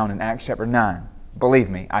is found in Acts chapter 9. Believe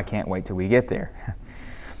me, I can't wait till we get there.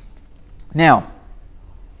 Now,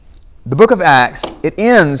 the book of Acts, it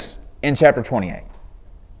ends in chapter 28.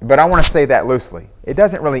 But I want to say that loosely. It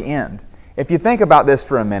doesn't really end. If you think about this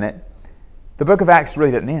for a minute, the book of Acts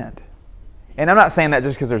really didn't end. And I'm not saying that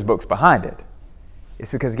just because there's books behind it.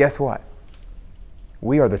 It's because guess what?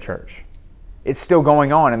 We are the church. It's still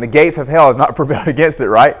going on, and the gates of hell have not prevailed against it,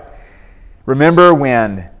 right? Remember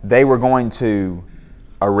when they were going to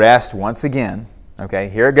arrest once again, okay,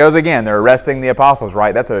 here it goes again. They're arresting the apostles,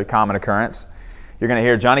 right? That's a common occurrence. You're going to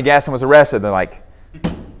hear Jonny Gaston was arrested. They're like,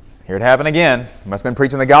 here it happened again. He must have been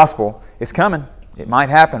preaching the gospel. It's coming. It might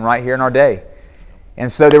happen right here in our day.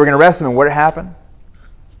 And so they were going to arrest him, and what happened?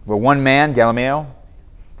 Well, one man, Gamaliel,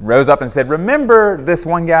 rose up and said, remember this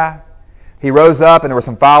one guy? He rose up, and there were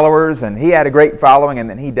some followers, and he had a great following, and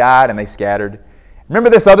then he died, and they scattered. Remember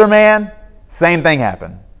this other man? Same thing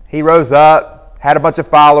happened. He rose up, had a bunch of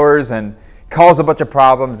followers, and caused a bunch of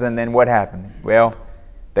problems, and then what happened? Well,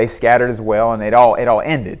 they scattered as well, and it all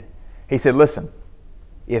ended. He said, listen,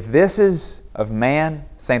 if this is of man,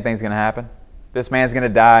 same thing's going to happen. This man's going to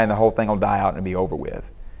die, and the whole thing will die out and be over with.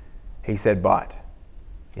 He said, but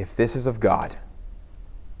if this is of God,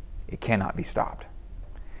 it cannot be stopped.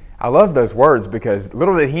 I love those words because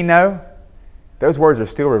little did he know, those words are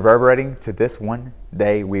still reverberating to this one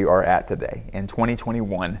day we are at today, in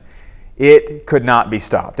 2021. It could not be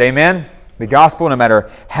stopped. Amen? The gospel, no matter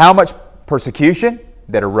how much persecution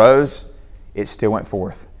that arose, it still went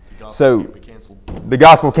forth. The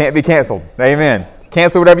gospel can't be canceled. Amen.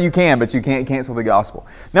 Cancel whatever you can, but you can't cancel the gospel.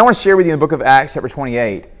 Now I want to share with you in the book of Acts, chapter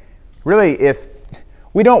 28. Really, if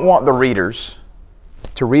we don't want the readers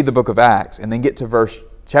to read the book of Acts and then get to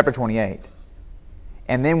chapter 28,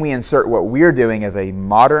 and then we insert what we're doing as a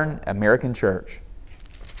modern American church,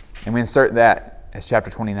 and we insert that as chapter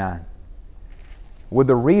 29, would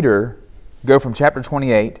the reader go from chapter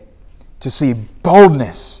 28 to see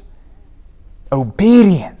boldness,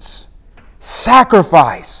 obedience,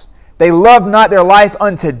 sacrifice? They loved not their life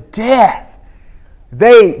unto death.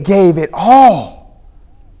 They gave it all.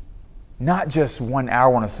 Not just 1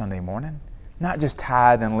 hour on a Sunday morning. Not just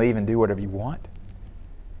tithe and leave and do whatever you want.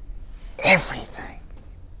 Everything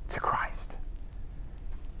to Christ.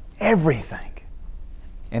 Everything.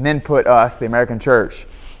 And then put us, the American church.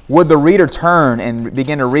 Would the reader turn and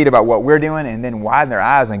begin to read about what we're doing and then widen their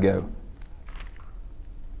eyes and go,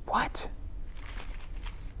 what?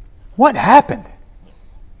 What happened?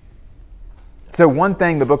 So one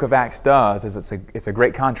thing the book of Acts does is it's a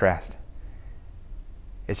great contrast.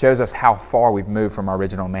 It shows us how far we've moved from our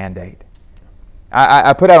original mandate.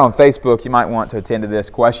 I put out on Facebook, you might want to attend to this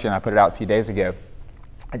question. I put it out a few days ago.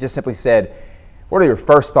 I just simply said, what are your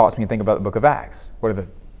first thoughts when you think about the book of Acts?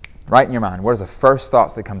 Right in your mind, what are the first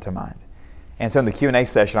thoughts that come to mind? And so in the Q&A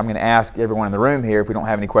session, I'm going to ask everyone in the room here, if we don't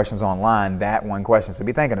have any questions online, that one question. So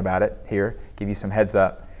be thinking about it here, give you some heads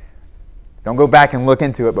up. So don't go back and look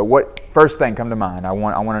into it, but what first thing come to mind? I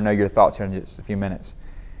want to know your thoughts here in just a few minutes.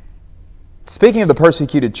 Speaking of the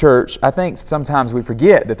persecuted church, I think sometimes we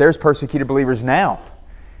forget that there's persecuted believers now.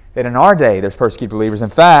 That in our day, there's persecuted believers.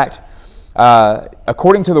 In fact,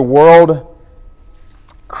 according to the World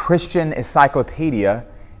Christian Encyclopedia,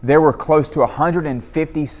 there were close to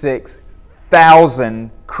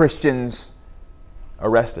 156,000 Christians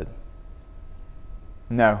arrested.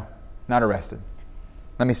 No, not arrested.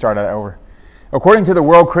 Let me start that over. According to the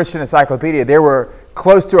World Christian Encyclopedia, there were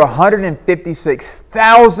close to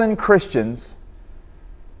 156,000 Christians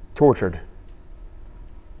tortured.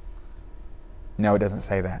 No, it doesn't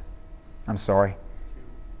say that. I'm sorry.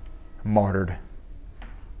 Martyred.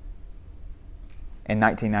 In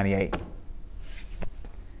 1998.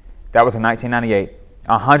 That was in 1998.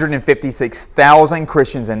 156,000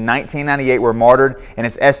 Christians in 1998 were martyred, and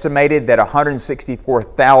it's estimated that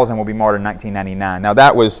 164,000 will be martyred in 1999. Now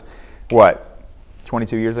that was, what,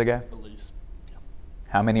 22 years ago? At least. Yeah.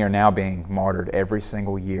 How many are now being martyred every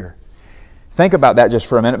single year? Think about that just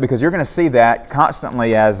for a minute, because you're going to see that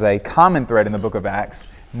constantly as a common thread in the book of Acts,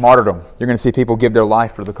 martyrdom. You're going to see people give their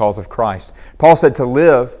life for the cause of Christ. Paul said to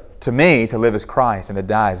live is Christ, and to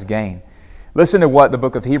die is gain. Listen to what the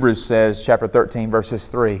book of Hebrews says, chapter 13, verses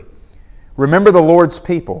 3. Remember the Lord's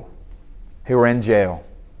people who are in jail.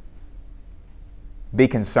 Be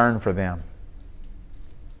concerned for them.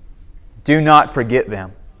 Do not forget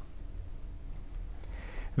them.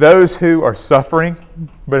 Those who are suffering,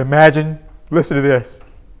 but imagine, listen to this.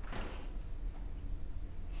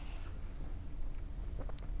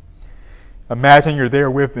 Imagine you're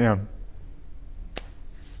there with them.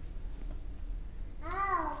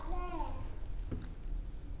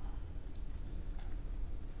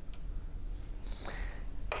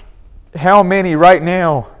 How many right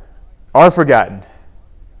now are forgotten?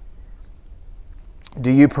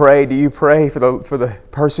 Do you pray? Do you pray for the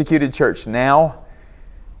persecuted church now?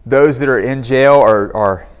 Those that are in jail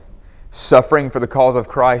are suffering for the cause of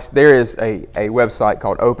Christ. There is a website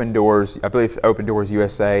called Open Doors. I believe it's Open Doors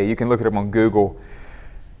USA. You can look it up on Google.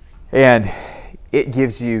 And it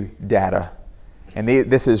gives you data. And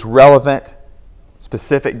this is relevant,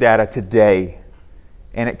 specific data today.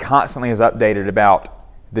 And it constantly is updated about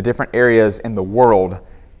the different areas in the world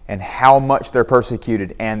and how much they're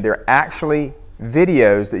persecuted. And there are actually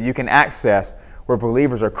videos that you can access where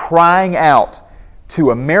believers are crying out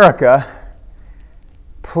to America,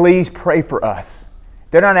 please pray for us.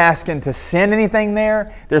 They're not asking to send anything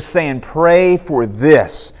there. They're saying pray for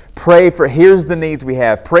this. Pray for, here's the needs we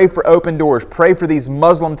have. Pray for Open Doors. Pray for these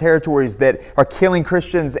Muslim territories that are killing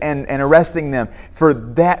Christians and arresting them, for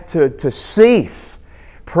that to cease.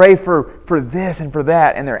 Pray for this and for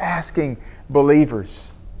that. And they're asking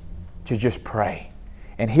believers to just pray.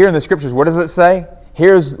 And here in the Scriptures, what does it say?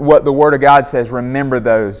 Here's what the Word of God says. Remember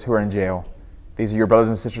those who are in jail. These are your brothers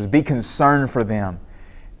and sisters. Be concerned for them.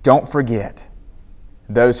 Don't forget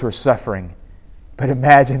those who are suffering. But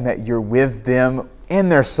imagine that you're with them in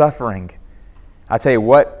their suffering. I tell you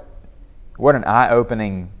what an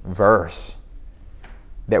eye-opening verse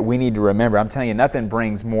that we need to remember. I'm telling you, nothing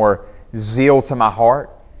brings more zeal to my heart.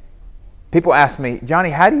 People ask me, Johnny,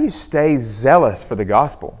 how do you stay zealous for the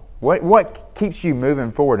gospel? What keeps you moving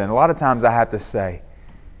forward? And a lot of times I have to say,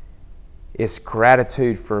 it's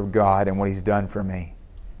gratitude for God and what He's done for me.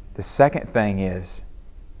 The second thing is,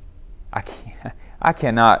 I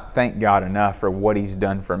cannot thank God enough for what He's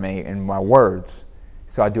done for me in my words,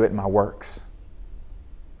 so I do it in my works.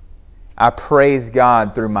 I praise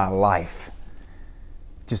God through my life,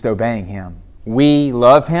 just obeying Him. We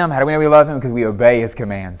love Him. How do we know we love Him? Because we obey His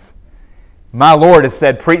commands. My Lord has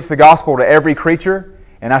said, preach the gospel to every creature,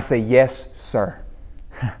 and I say, yes, sir.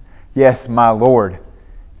 Yes, my Lord.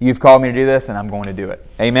 You've called me to do this, and I'm going to do it.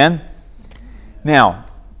 Amen? Now,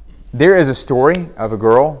 there is a story of a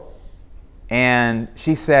girl, and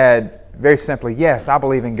she said, very simply, yes, I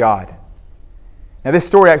believe in God. Now, this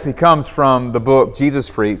story actually comes from the book Jesus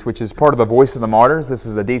Freaks, which is part of the Voice of the Martyrs. This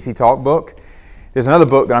is a DC Talk book. There's another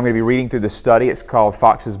book that I'm going to be reading through this study. It's called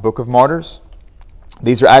Fox's Book of Martyrs.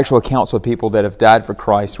 These are actual accounts of people that have died for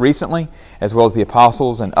Christ recently, as well as the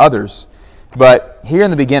apostles and others. But here in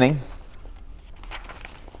the beginning,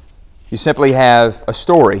 you simply have a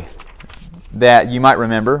story that you might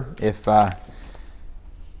remember if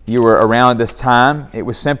you were around this time. It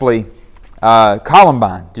was simply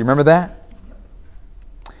Columbine. Do you remember that?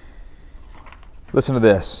 Listen to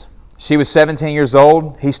this. She was 17 years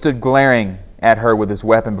old. He stood glaring at her with his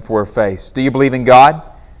weapon before her face. Do you believe in God?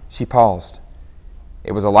 She paused.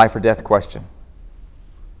 It was a life or death question.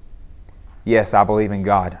 Yes, I believe in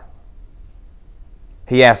God.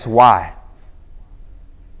 He asked why.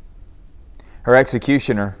 Her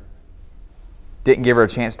executioner didn't give her a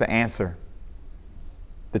chance to answer.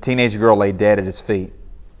 The teenage girl lay dead at his feet.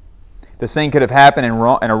 The scene could have happened in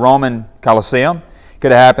a Roman Colosseum. It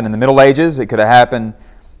could have happened in the Middle Ages. It could have happened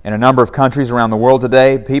in a number of countries around the world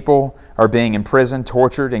today. People are being imprisoned,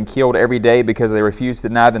 tortured, and killed every day because they refuse to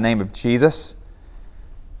deny the name of Jesus.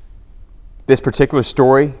 This particular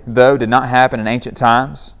story, though, did not happen in ancient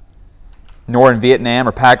times, nor in Vietnam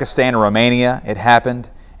or Pakistan or Romania. It happened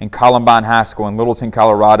in Columbine High School in Littleton,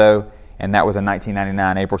 Colorado, and that was in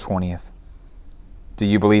 1999, April 20th. Do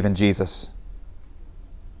you believe in Jesus?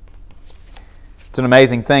 It's an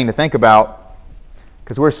amazing thing to think about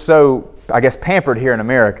because we're so, I guess, pampered here in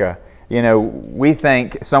America. You know, we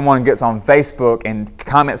think someone gets on Facebook and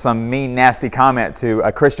comments some mean, nasty comment to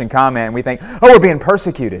a Christian comment, and we think, oh, we're being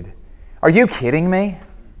persecuted. Are you kidding me?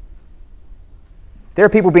 There are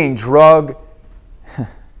people being drugged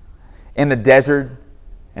in the desert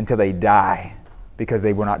until they die because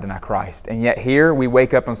they will not deny Christ. And yet here we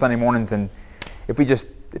wake up on Sunday mornings and if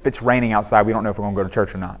it's raining outside, we don't know if we're going to go to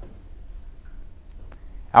church or not.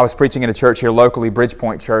 I was preaching at a church here locally,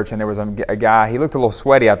 Bridgepoint Church, and there was a guy, he looked a little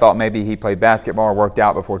sweaty. I thought maybe he played basketball or worked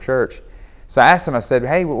out before church. So I asked him, I said,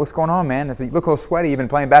 hey, what's going on, man? I said, you look a little sweaty. You been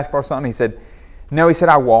playing basketball or something? He said, no. He said,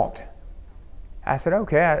 I walked. I said,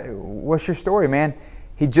 okay, what's your story, man?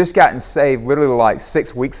 He'd just gotten saved literally like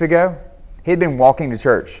 6 weeks ago. He'd been walking to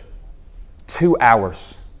church 2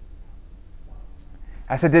 hours.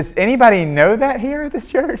 I said, does anybody know that here at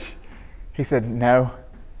this church? He said, no.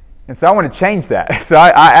 And so I want to change that. So I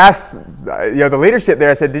asked the leadership there,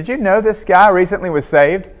 I said, did you know this guy recently was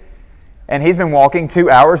saved? And he's been walking 2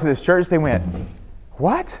 hours to this church. They went,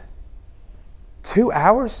 what? 2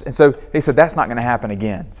 hours? And so they said, that's not going to happen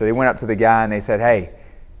again. So they went up to the guy and they said, hey,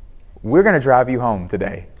 we're going to drive you home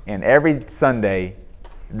today. And every Sunday,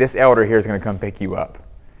 this elder here is going to come pick you up.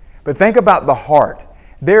 But think about the heart.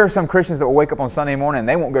 There are some Christians that will wake up on Sunday morning and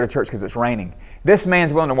they won't go to church because it's raining. This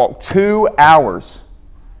man's willing to walk 2 hours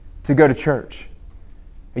to go to church.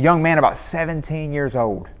 A young man about 17 years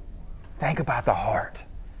old. Think about the heart.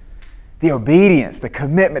 The obedience, the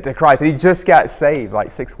commitment to Christ. He just got saved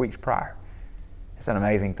like 6 weeks prior. It's an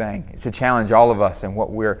amazing thing. It should challenge all of us in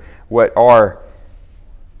what our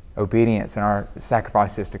obedience and our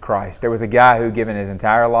sacrifice is to Christ. There was a guy who given his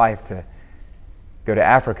entire life to go to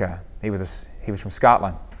Africa. He was from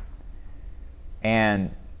Scotland.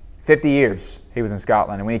 And 50 years he was in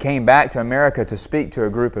Scotland. And when he came back to America to speak to a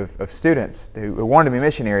group of students who wanted to be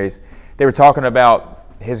missionaries, they were talking about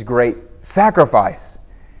his great sacrifice.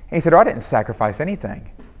 And he said, oh, I didn't sacrifice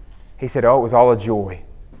anything. He said, oh, it was all a joy.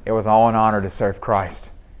 It was all an honor to serve Christ.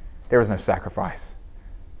 There was no sacrifice.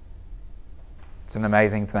 It's an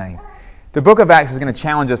amazing thing. The book of Acts is going to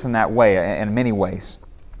challenge us in that way, in many ways.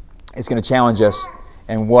 It's going to challenge us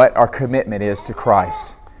in what our commitment is to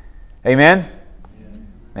Christ. Amen?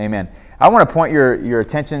 Amen. I want to point your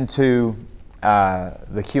attention to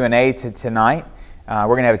the Q&A tonight. We're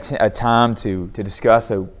going to have a time to discuss.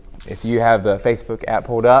 So if you have the Facebook app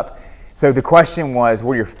pulled up. So the question was,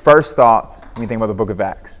 what are your first thoughts when you think about the book of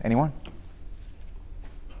Acts? Anyone?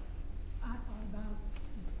 I thought about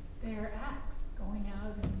their acts, going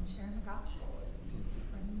out and sharing the gospel and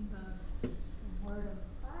spreading the word of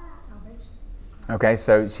salvation. Okay,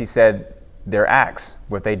 so she said their acts,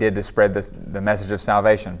 what they did to spread the message of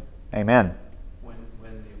salvation. Amen. When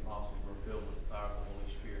the apostles were filled with the power of the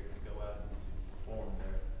Holy Spirit to go out and to perform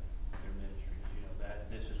their ministries,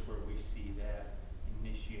 this is where we see that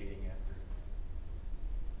initiating after.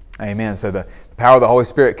 Amen. So the power of the Holy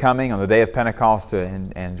Spirit coming on the day of Pentecost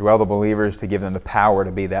and dwell the believers to give them the power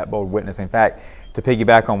to be that bold witness. In fact, to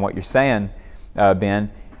piggyback on what you're saying,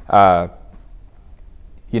 Ben,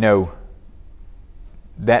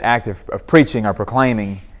 that act of preaching or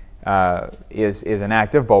proclaiming is an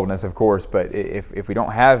act of boldness, of course. But if we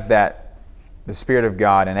don't have the Spirit of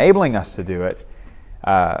God enabling us to do it,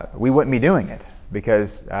 we wouldn't be doing it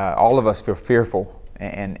because all of us feel fearful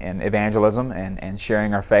in evangelism and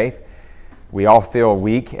sharing our faith. We all feel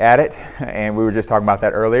weak at it, and we were just talking about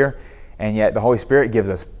that earlier. And yet the Holy Spirit gives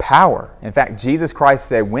us power. In fact, Jesus Christ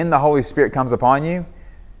said, when the Holy Spirit comes upon you,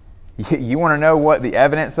 you want to know what the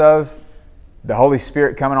evidence of the Holy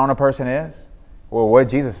Spirit coming on a person is? Well, what did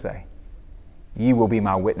Jesus say? You will be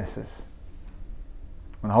my witnesses.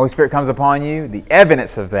 When the Holy Spirit comes upon you, the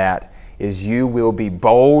evidence of that is you will be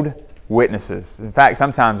bold witnesses. In fact,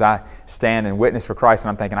 sometimes I stand and witness for Christ and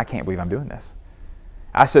I'm thinking, I can't believe I'm doing this.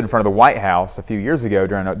 I stood in front of the White House a few years ago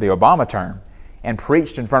during the Obama term and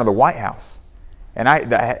preached in front of the White House. And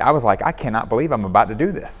I was like, I cannot believe I'm about to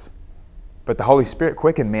do this. But the Holy Spirit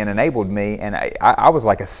quickened me and enabled me, and I was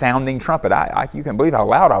like a sounding trumpet. You can believe how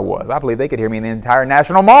loud I was. I believe they could hear me in the entire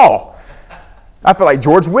National Mall. I felt like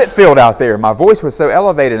George Whitefield out there. My voice was so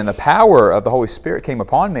elevated, and the power of the Holy Spirit came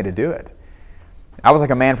upon me to do it. I was like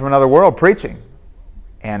a man from another world preaching.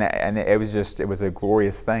 And it was a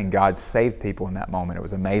glorious thing. God saved people in that moment. It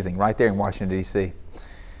was amazing, right there in Washington, D.C.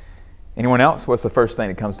 Anyone else? What's the first thing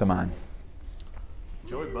that comes to mind?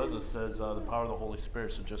 Joey Buzza says the power of the Holy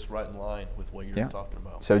Spirit is just right in line with what you're talking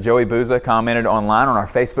about. So Joey Buzza commented online on our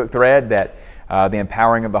Facebook thread that the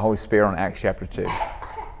empowering of the Holy Spirit on Acts chapter 2.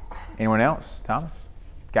 Anyone else? Thomas?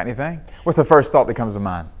 Got anything? What's the first thought that comes to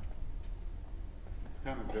mind? It's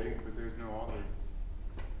kind of vague, but there's no author.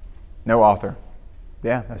 No author.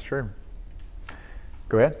 Yeah, that's true.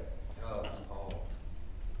 Go ahead.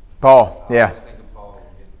 Paul, yeah. I was thinking Paul.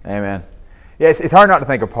 Amen. Yeah, it's hard not to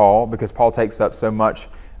think of Paul because Paul takes up so much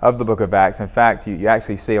of the book of Acts. In fact, you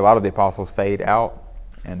actually see a lot of the apostles fade out,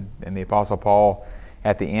 and the Apostle Paul,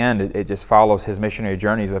 at the end, it just follows his missionary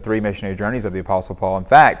journeys, the 3 missionary journeys of the Apostle Paul. In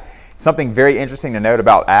fact, something very interesting to note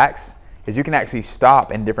about Acts is you can actually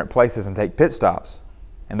stop in different places and take pit stops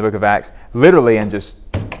in the book of Acts, literally, and just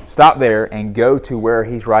stop there and go to where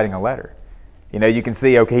he's writing a letter. You know, you can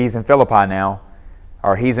see, okay, he's in Philippi now,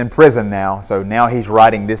 or he's in prison now, so now he's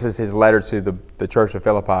writing, this is his letter to the church of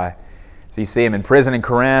Philippi. So you see him in prison in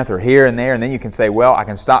Corinth or here and there, and then you can say, well, I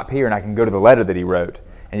can stop here and I can go to the letter that he wrote.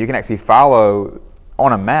 And you can actually follow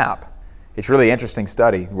on a map. It's really interesting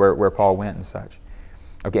study where Paul went and such.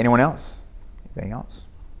 Okay, anyone else? Anything else?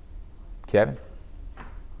 Kevin?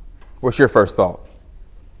 What's your first thought?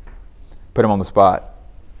 Put him on the spot.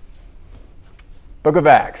 Book of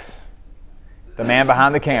Acts. The man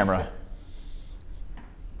behind the camera.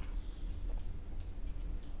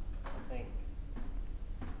 I think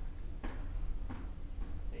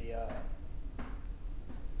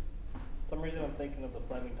some reason I'm thinking of the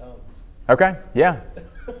flaming tongues. Okay, yeah.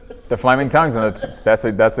 The flaming tongues, and that's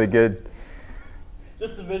a good.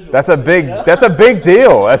 Just a visual. That's a big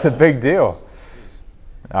deal. That's a big deal.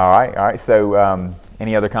 All right. So,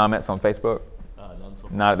 any other comments on Facebook? None so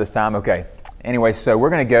far. Not at this time. Okay. Anyway, so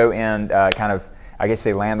we're going to go and kind of, I guess,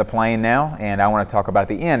 land the plane now, and I want to talk about at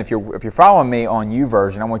the end. If you're following me on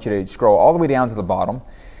YouVersion, I want you to scroll all the way down to the bottom,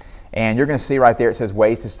 and you're going to see right there it says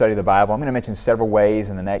ways to study the Bible. I'm going to mention several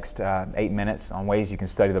ways in the next 8 minutes on ways you can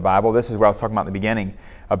study the Bible. This is where I was talking about in the beginning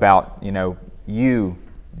about you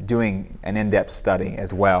doing an in-depth study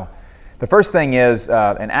as well. The first thing is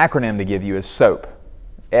an acronym to give you is SOAP,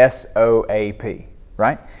 S-O-A-P,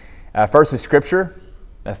 right? First is Scripture,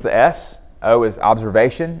 that's the S. O is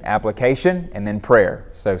observation, application, and then prayer.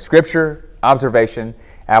 So Scripture, observation,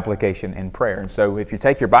 application, and prayer. And so if you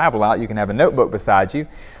take your Bible out, you can have a notebook beside you,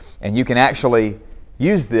 and you can actually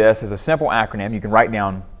use this as a simple acronym. You can write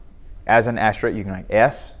down as an asterisk, you can write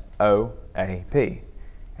S-O-A-P.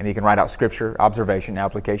 And you can write out Scripture, observation,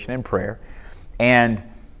 application, and prayer. And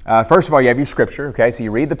first of all, you have your Scripture, okay? So you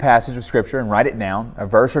read the passage of Scripture and write it down, a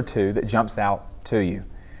verse or two that jumps out to you.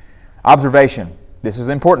 Observation, this is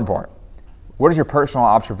the important part. What is your personal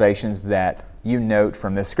observations that you note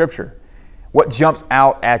from this Scripture? What jumps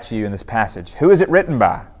out at you in this passage? Who is it written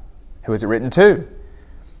by? Who is it written to?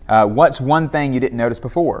 What's one thing you didn't notice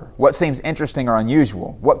before? What seems interesting or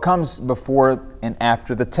unusual? What comes before and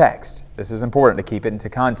after the text? This is important to keep it into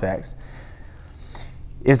context.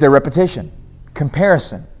 Is there repetition,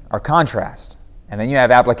 comparison, or contrast? And then you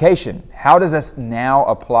have application. How does this now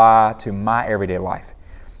apply to my everyday life?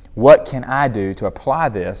 What can I do to apply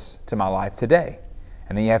this to my life today?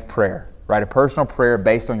 And then you have prayer. Write a personal prayer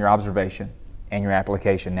based on your observation and your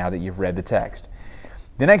application now that you've read the text.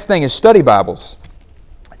 The next thing is study Bibles.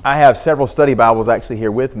 I have several study Bibles actually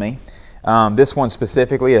here with me. This one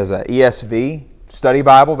specifically is an ESV study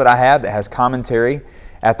Bible that I have that has commentary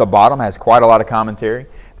at the bottom, has quite a lot of commentary.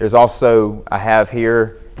 There's also, I have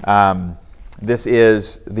here, this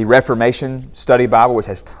is the Reformation Study Bible, which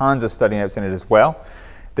has tons of study notes in it as well.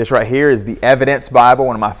 This right here is the Evidence Bible,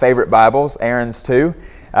 one of my favorite Bibles, Aaron's too.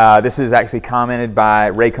 This is actually commented by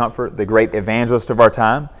Ray Comfort, the great evangelist of our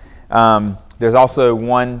time. There's also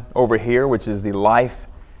one over here, which is the Life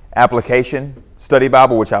Application Study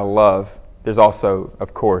Bible, which I love. There's also,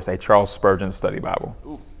 of course, a Charles Spurgeon Study Bible.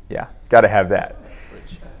 Ooh. Yeah, got to have that.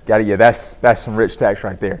 That's some rich text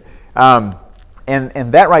right there. And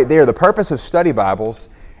that right there, the purpose of study Bibles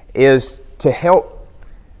is to help,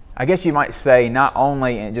 I guess you might say, not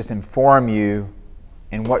only just inform you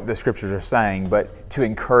in what the Scriptures are saying, but to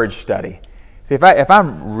encourage study. See, if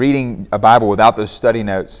I'm reading a Bible without those study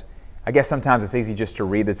notes, I guess sometimes it's easy just to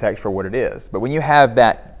read the text for what it is. But when you have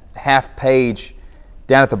that half-page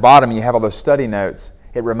down at the bottom you have all those study notes.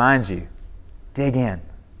 It reminds you, dig in,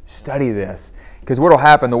 study this. Because what will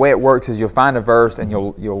happen, the way it works is you'll find a verse and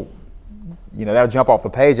that'll jump off the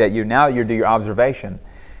page at you. Now you'll do your observation.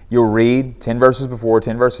 You'll read 10 verses before,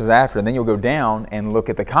 10 verses after, and then you'll go down and look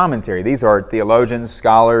at the commentary. These are theologians,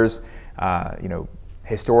 scholars,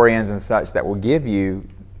 historians and such that will give you,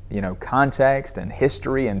 context and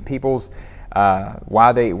history and people's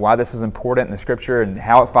why this is important in the Scripture and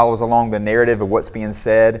how it follows along the narrative of what's being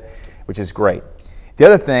said, which is great. The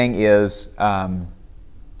other thing is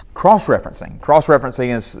cross-referencing. Cross-referencing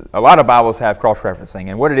is, a lot of Bibles have cross-referencing,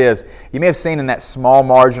 and what it is, you may have seen in that small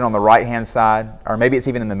margin on the right-hand side, or maybe it's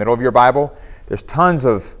even in the middle of your Bible, there's tons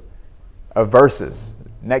of verses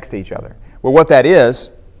next to each other. Well, what that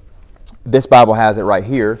is, this Bible has it right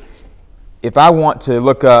here. If I want to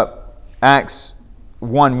look up Acts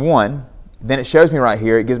 1:1, then it shows me right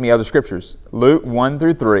here, it gives me other scriptures. Luke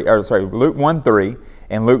 1:3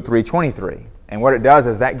 and Luke 3:23. And what it does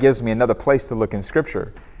is that gives me another place to look in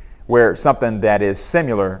Scripture where something that is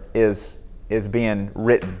similar is being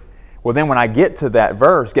written. Well, then when I get to that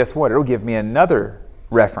verse, guess what? It'll give me another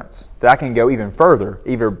reference that I can go even further,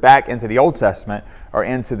 either back into the Old Testament or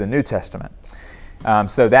into the New Testament.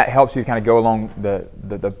 So that helps you kind of go along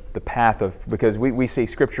the path of, because we see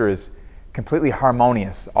Scripture as completely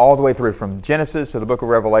harmonious all the way through from Genesis to the book of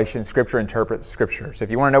Revelation. Scripture interprets Scripture. So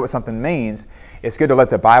if you want to know what something means, it's good to let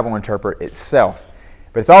the Bible interpret itself.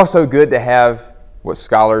 But it's also good to have what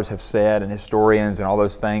scholars have said and historians and all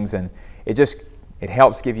those things, and it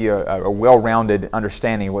helps give you a well-rounded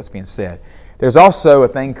understanding of what's being said. There's also a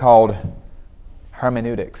thing called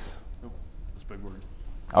hermeneutics. Oh, that's a big word.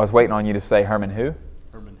 I was waiting on you to say Herman who?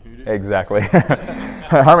 Hermeneutics? Exactly.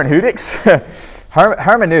 Hermeneutics.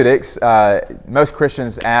 Hermeneutics, most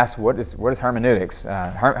Christians ask, what is hermeneutics?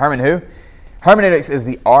 Herman who? Hermeneutics is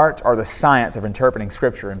the art or the science of interpreting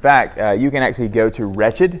Scripture. In fact, you can actually go to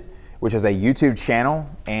Wretched, which is a YouTube channel,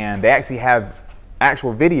 and they actually have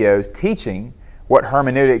actual videos teaching what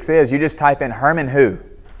hermeneutics is. You just type in Herman who,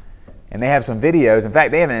 and they have some videos. In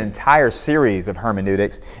fact, they have an entire series of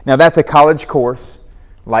hermeneutics. Now, that's a college course,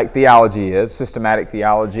 like theology is, systematic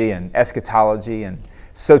theology and eschatology and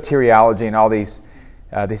soteriology and all these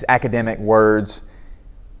academic words.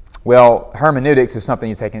 Well, hermeneutics is something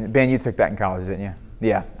you take in. Ben, you took that in college, didn't you?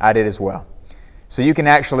 Yeah, I did as well. So you can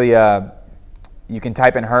actually, you can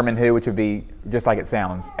type in Herman who, which would be just like it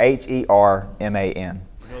sounds, Herman. I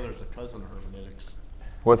know there's a cousin of hermeneutics.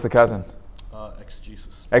 What's the cousin?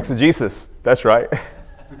 Exegesis. Exegesis, that's right.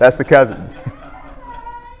 That's the cousin.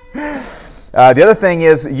 The other thing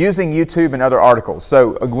is using YouTube and other articles.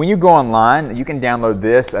 So when you go online, you can download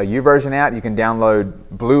this YouVersion app. You can download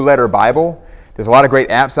Blue Letter Bible. There's a lot of great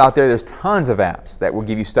apps out there. There's tons of apps that will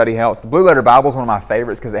give you study helps. The Blue Letter Bible is one of my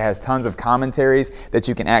favorites because it has tons of commentaries that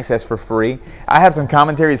you can access for free. I have some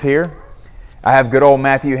commentaries here. I have good old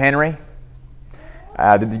Matthew Henry,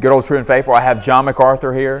 the good old True and Faithful. I have John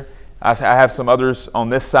MacArthur here. I have some others on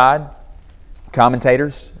this side,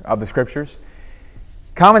 commentators of the Scriptures.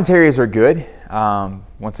 Commentaries are good.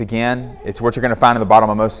 Once again, it's what you're going to find in the bottom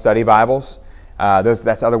of most study Bibles.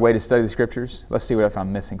 That's other way to study the Scriptures. Let's see if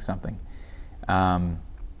I'm missing something. I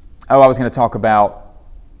was going to talk about,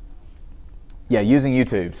 using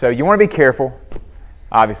YouTube. So you want to be careful,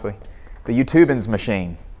 obviously. The YouTubing's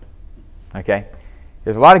machine. Okay?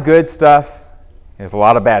 There's a lot of good stuff. There's a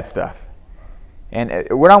lot of bad stuff. And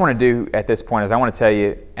what I want to do at this point is I want to tell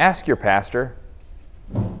you, ask your pastor.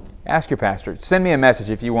 Ask your pastor. Send me a message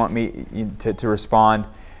if you want me to respond.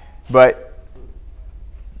 But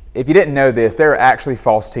if you didn't know this, there are actually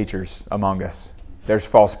false teachers among us. There's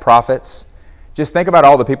false prophets. Just think about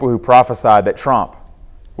all the people who prophesied that Trump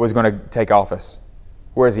was going to take office.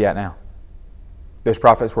 Where is he at now? Those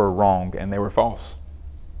prophets were wrong and they were false.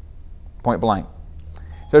 Point blank.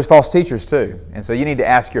 So there's false teachers too. And so you need to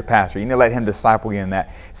ask your pastor. You need to let him disciple you in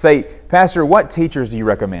that. Say, Pastor, what teachers do you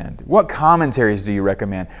recommend? What commentaries do you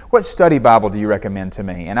recommend? What study Bible do you recommend to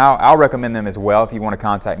me? And I'll recommend them as well. If you want to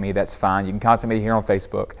contact me, that's fine. You can contact me here on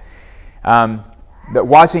Facebook. But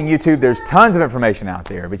watching YouTube, there's tons of information out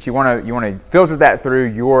there. But you want to filter that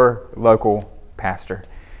through your local pastor.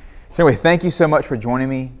 So anyway, thank you so much for joining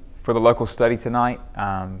me for the local study tonight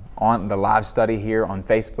on the live study here on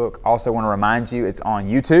Facebook. Also want to remind you it's on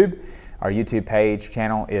YouTube. Our YouTube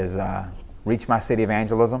channel is Reach My City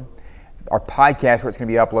Evangelism. Our podcast, where it's going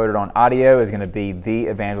to be uploaded on audio, is going to be The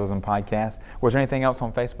Evangelism Podcast. Was there anything else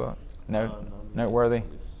on Facebook? No? Noteworthy?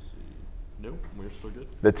 No, we're still good.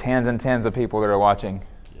 The tens and tens of people that are watching.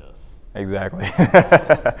 Yes. Exactly.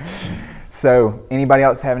 So, anybody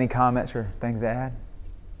else have any comments or things to add?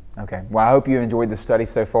 Okay. Well, I hope you enjoyed the study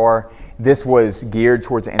so far. This was geared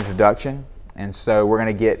towards an introduction, and so we're going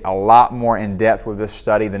to get a lot more in depth with this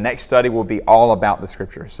study. The next study will be all about the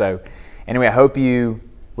Scripture. So anyway, I hope you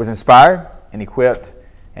was inspired and equipped.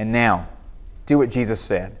 And now, do what Jesus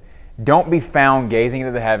said. Don't be found gazing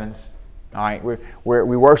into the heavens. All right,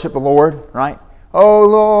 we worship the Lord, right? Oh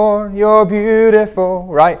Lord, you're beautiful,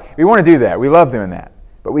 right? We want to do that. We love doing that.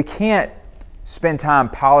 But we can't spend time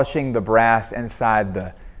polishing the brass inside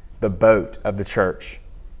the boat of the church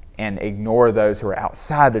and ignore those who are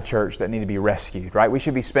outside the church that need to be rescued, right? We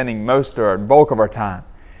should be spending most or bulk of our time.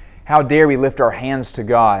 How dare we lift our hands to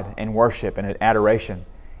God in worship and in adoration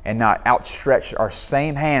and not outstretch our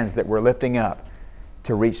same hands that we're lifting up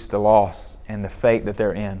to reach the lost and the fate that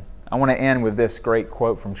they're in. I want to end with this great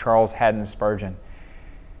quote from Charles Haddon Spurgeon.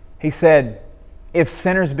 He said, "If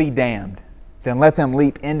sinners be damned, then let them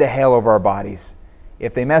leap into hell over our bodies.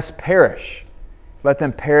 If they must perish, let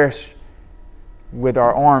them perish with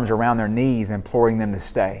our arms around their knees, imploring them to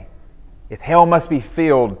stay. If hell must be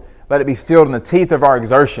filled, let it be filled in the teeth of our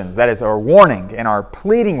exertions." That is our warning and our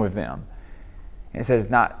pleading with them. And it says,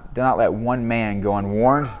 do not let one man go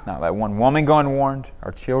unwarned, not let one woman go unwarned,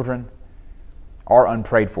 our children are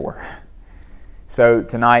unprayed for. So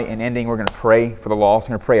tonight, in ending, we're going to pray for the lost.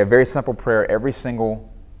 We're going to pray a very simple prayer every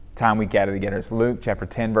single time we gather together. It's Luke chapter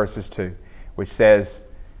 10, verses 2, which says,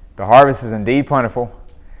 "The harvest is indeed plentiful,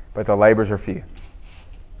 but the labors are few."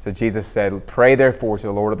 So Jesus said, "Pray therefore to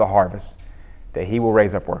the Lord of the harvest, that He will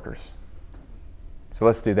raise up workers." So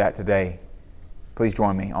let's do that today. Please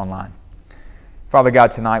join me online. Father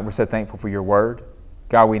God, tonight we're so thankful for Your Word.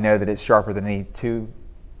 God, we know that it's sharper than any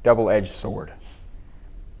double-edged sword.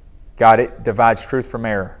 God, it divides truth from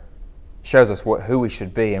error, shows us who we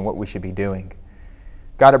should be and what we should be doing.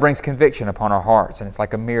 God, it brings conviction upon our hearts, and it's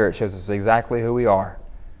like a mirror. It shows us exactly who we are.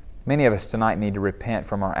 Many of us tonight need to repent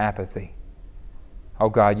from our apathy. Oh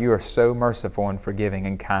God, You are so merciful and forgiving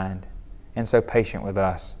and kind and so patient with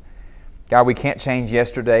us. God, we can't change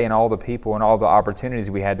yesterday and all the people and all the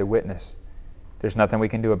opportunities we had to witness. There's nothing we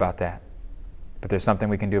can do about that. But there's something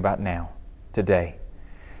we can do about now, today.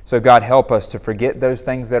 So God, help us to forget those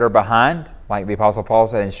things that are behind, like the Apostle Paul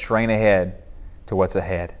said, and strain ahead to what's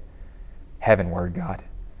ahead. Heavenward, God.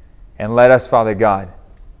 And let us, Father God,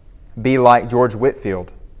 be like George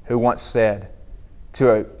Whitefield, who once said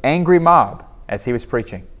to an angry mob as he was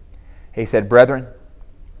preaching, he said, "Brethren,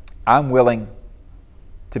 I'm willing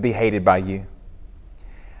to be hated by you.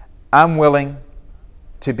 I'm willing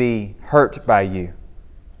to be hurt by you.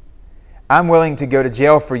 I'm willing to go to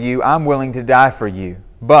jail for you. I'm willing to die for you.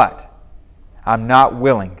 But I'm not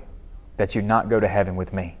willing that you not go to heaven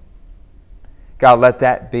with me." God, let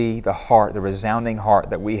that be the heart, the resounding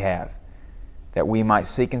heart that we have, that we might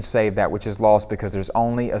seek and save that which is lost, because there's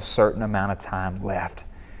only a certain amount of time left.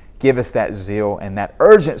 Give us that zeal and that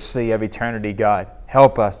urgency of eternity, God.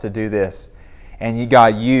 Help us to do this. And You,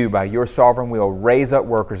 God, You, by Your sovereign will, raise up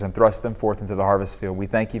workers and thrust them forth into the harvest field. We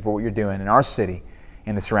thank You for what You're doing in our city,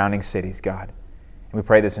 in the surrounding cities, God. And we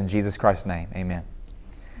pray this in Jesus Christ's name. Amen.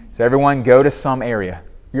 So everyone, go to some area.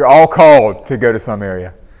 You're all called to go to some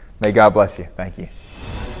area. May God bless you. Thank you.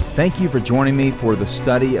 Thank you for joining me for the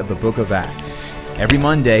study of the book of Acts. Every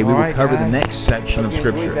Monday, we will cover the next section of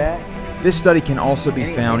Scripture. This study can also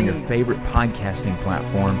be found in your favorite podcasting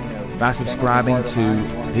platform by subscribing to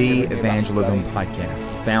The Evangelism Podcast,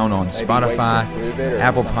 found on Spotify,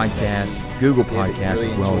 Apple Podcasts, Google Podcasts,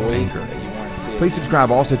 as well as Anchor. Please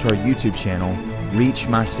subscribe also to our YouTube channel, Reach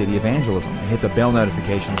My City Evangelism, and hit the bell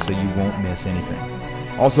notification so you won't miss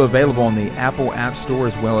anything. Also available on the Apple App Store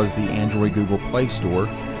as well as the Android Google Play Store.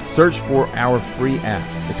 Search for our free app.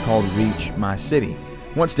 It's called Reach My City.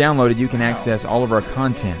 Once downloaded, you can access all of our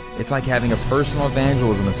content. It's like having a personal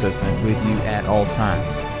evangelism assistant with you at all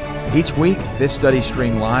times. Each week, this study is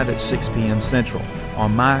streamed live at 6 p.m. Central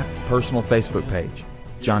on my personal Facebook page,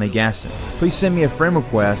 Jonny Gaston. Please send me a friend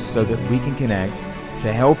request so that we can connect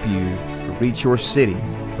to help you reach your city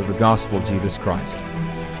with the gospel of Jesus Christ.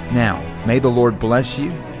 Now, may the Lord bless you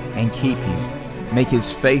and keep you, make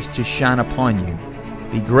His face to shine upon you,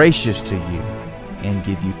 be gracious to you, and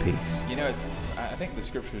give you peace. You know, I think the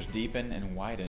Scriptures deepen and widen.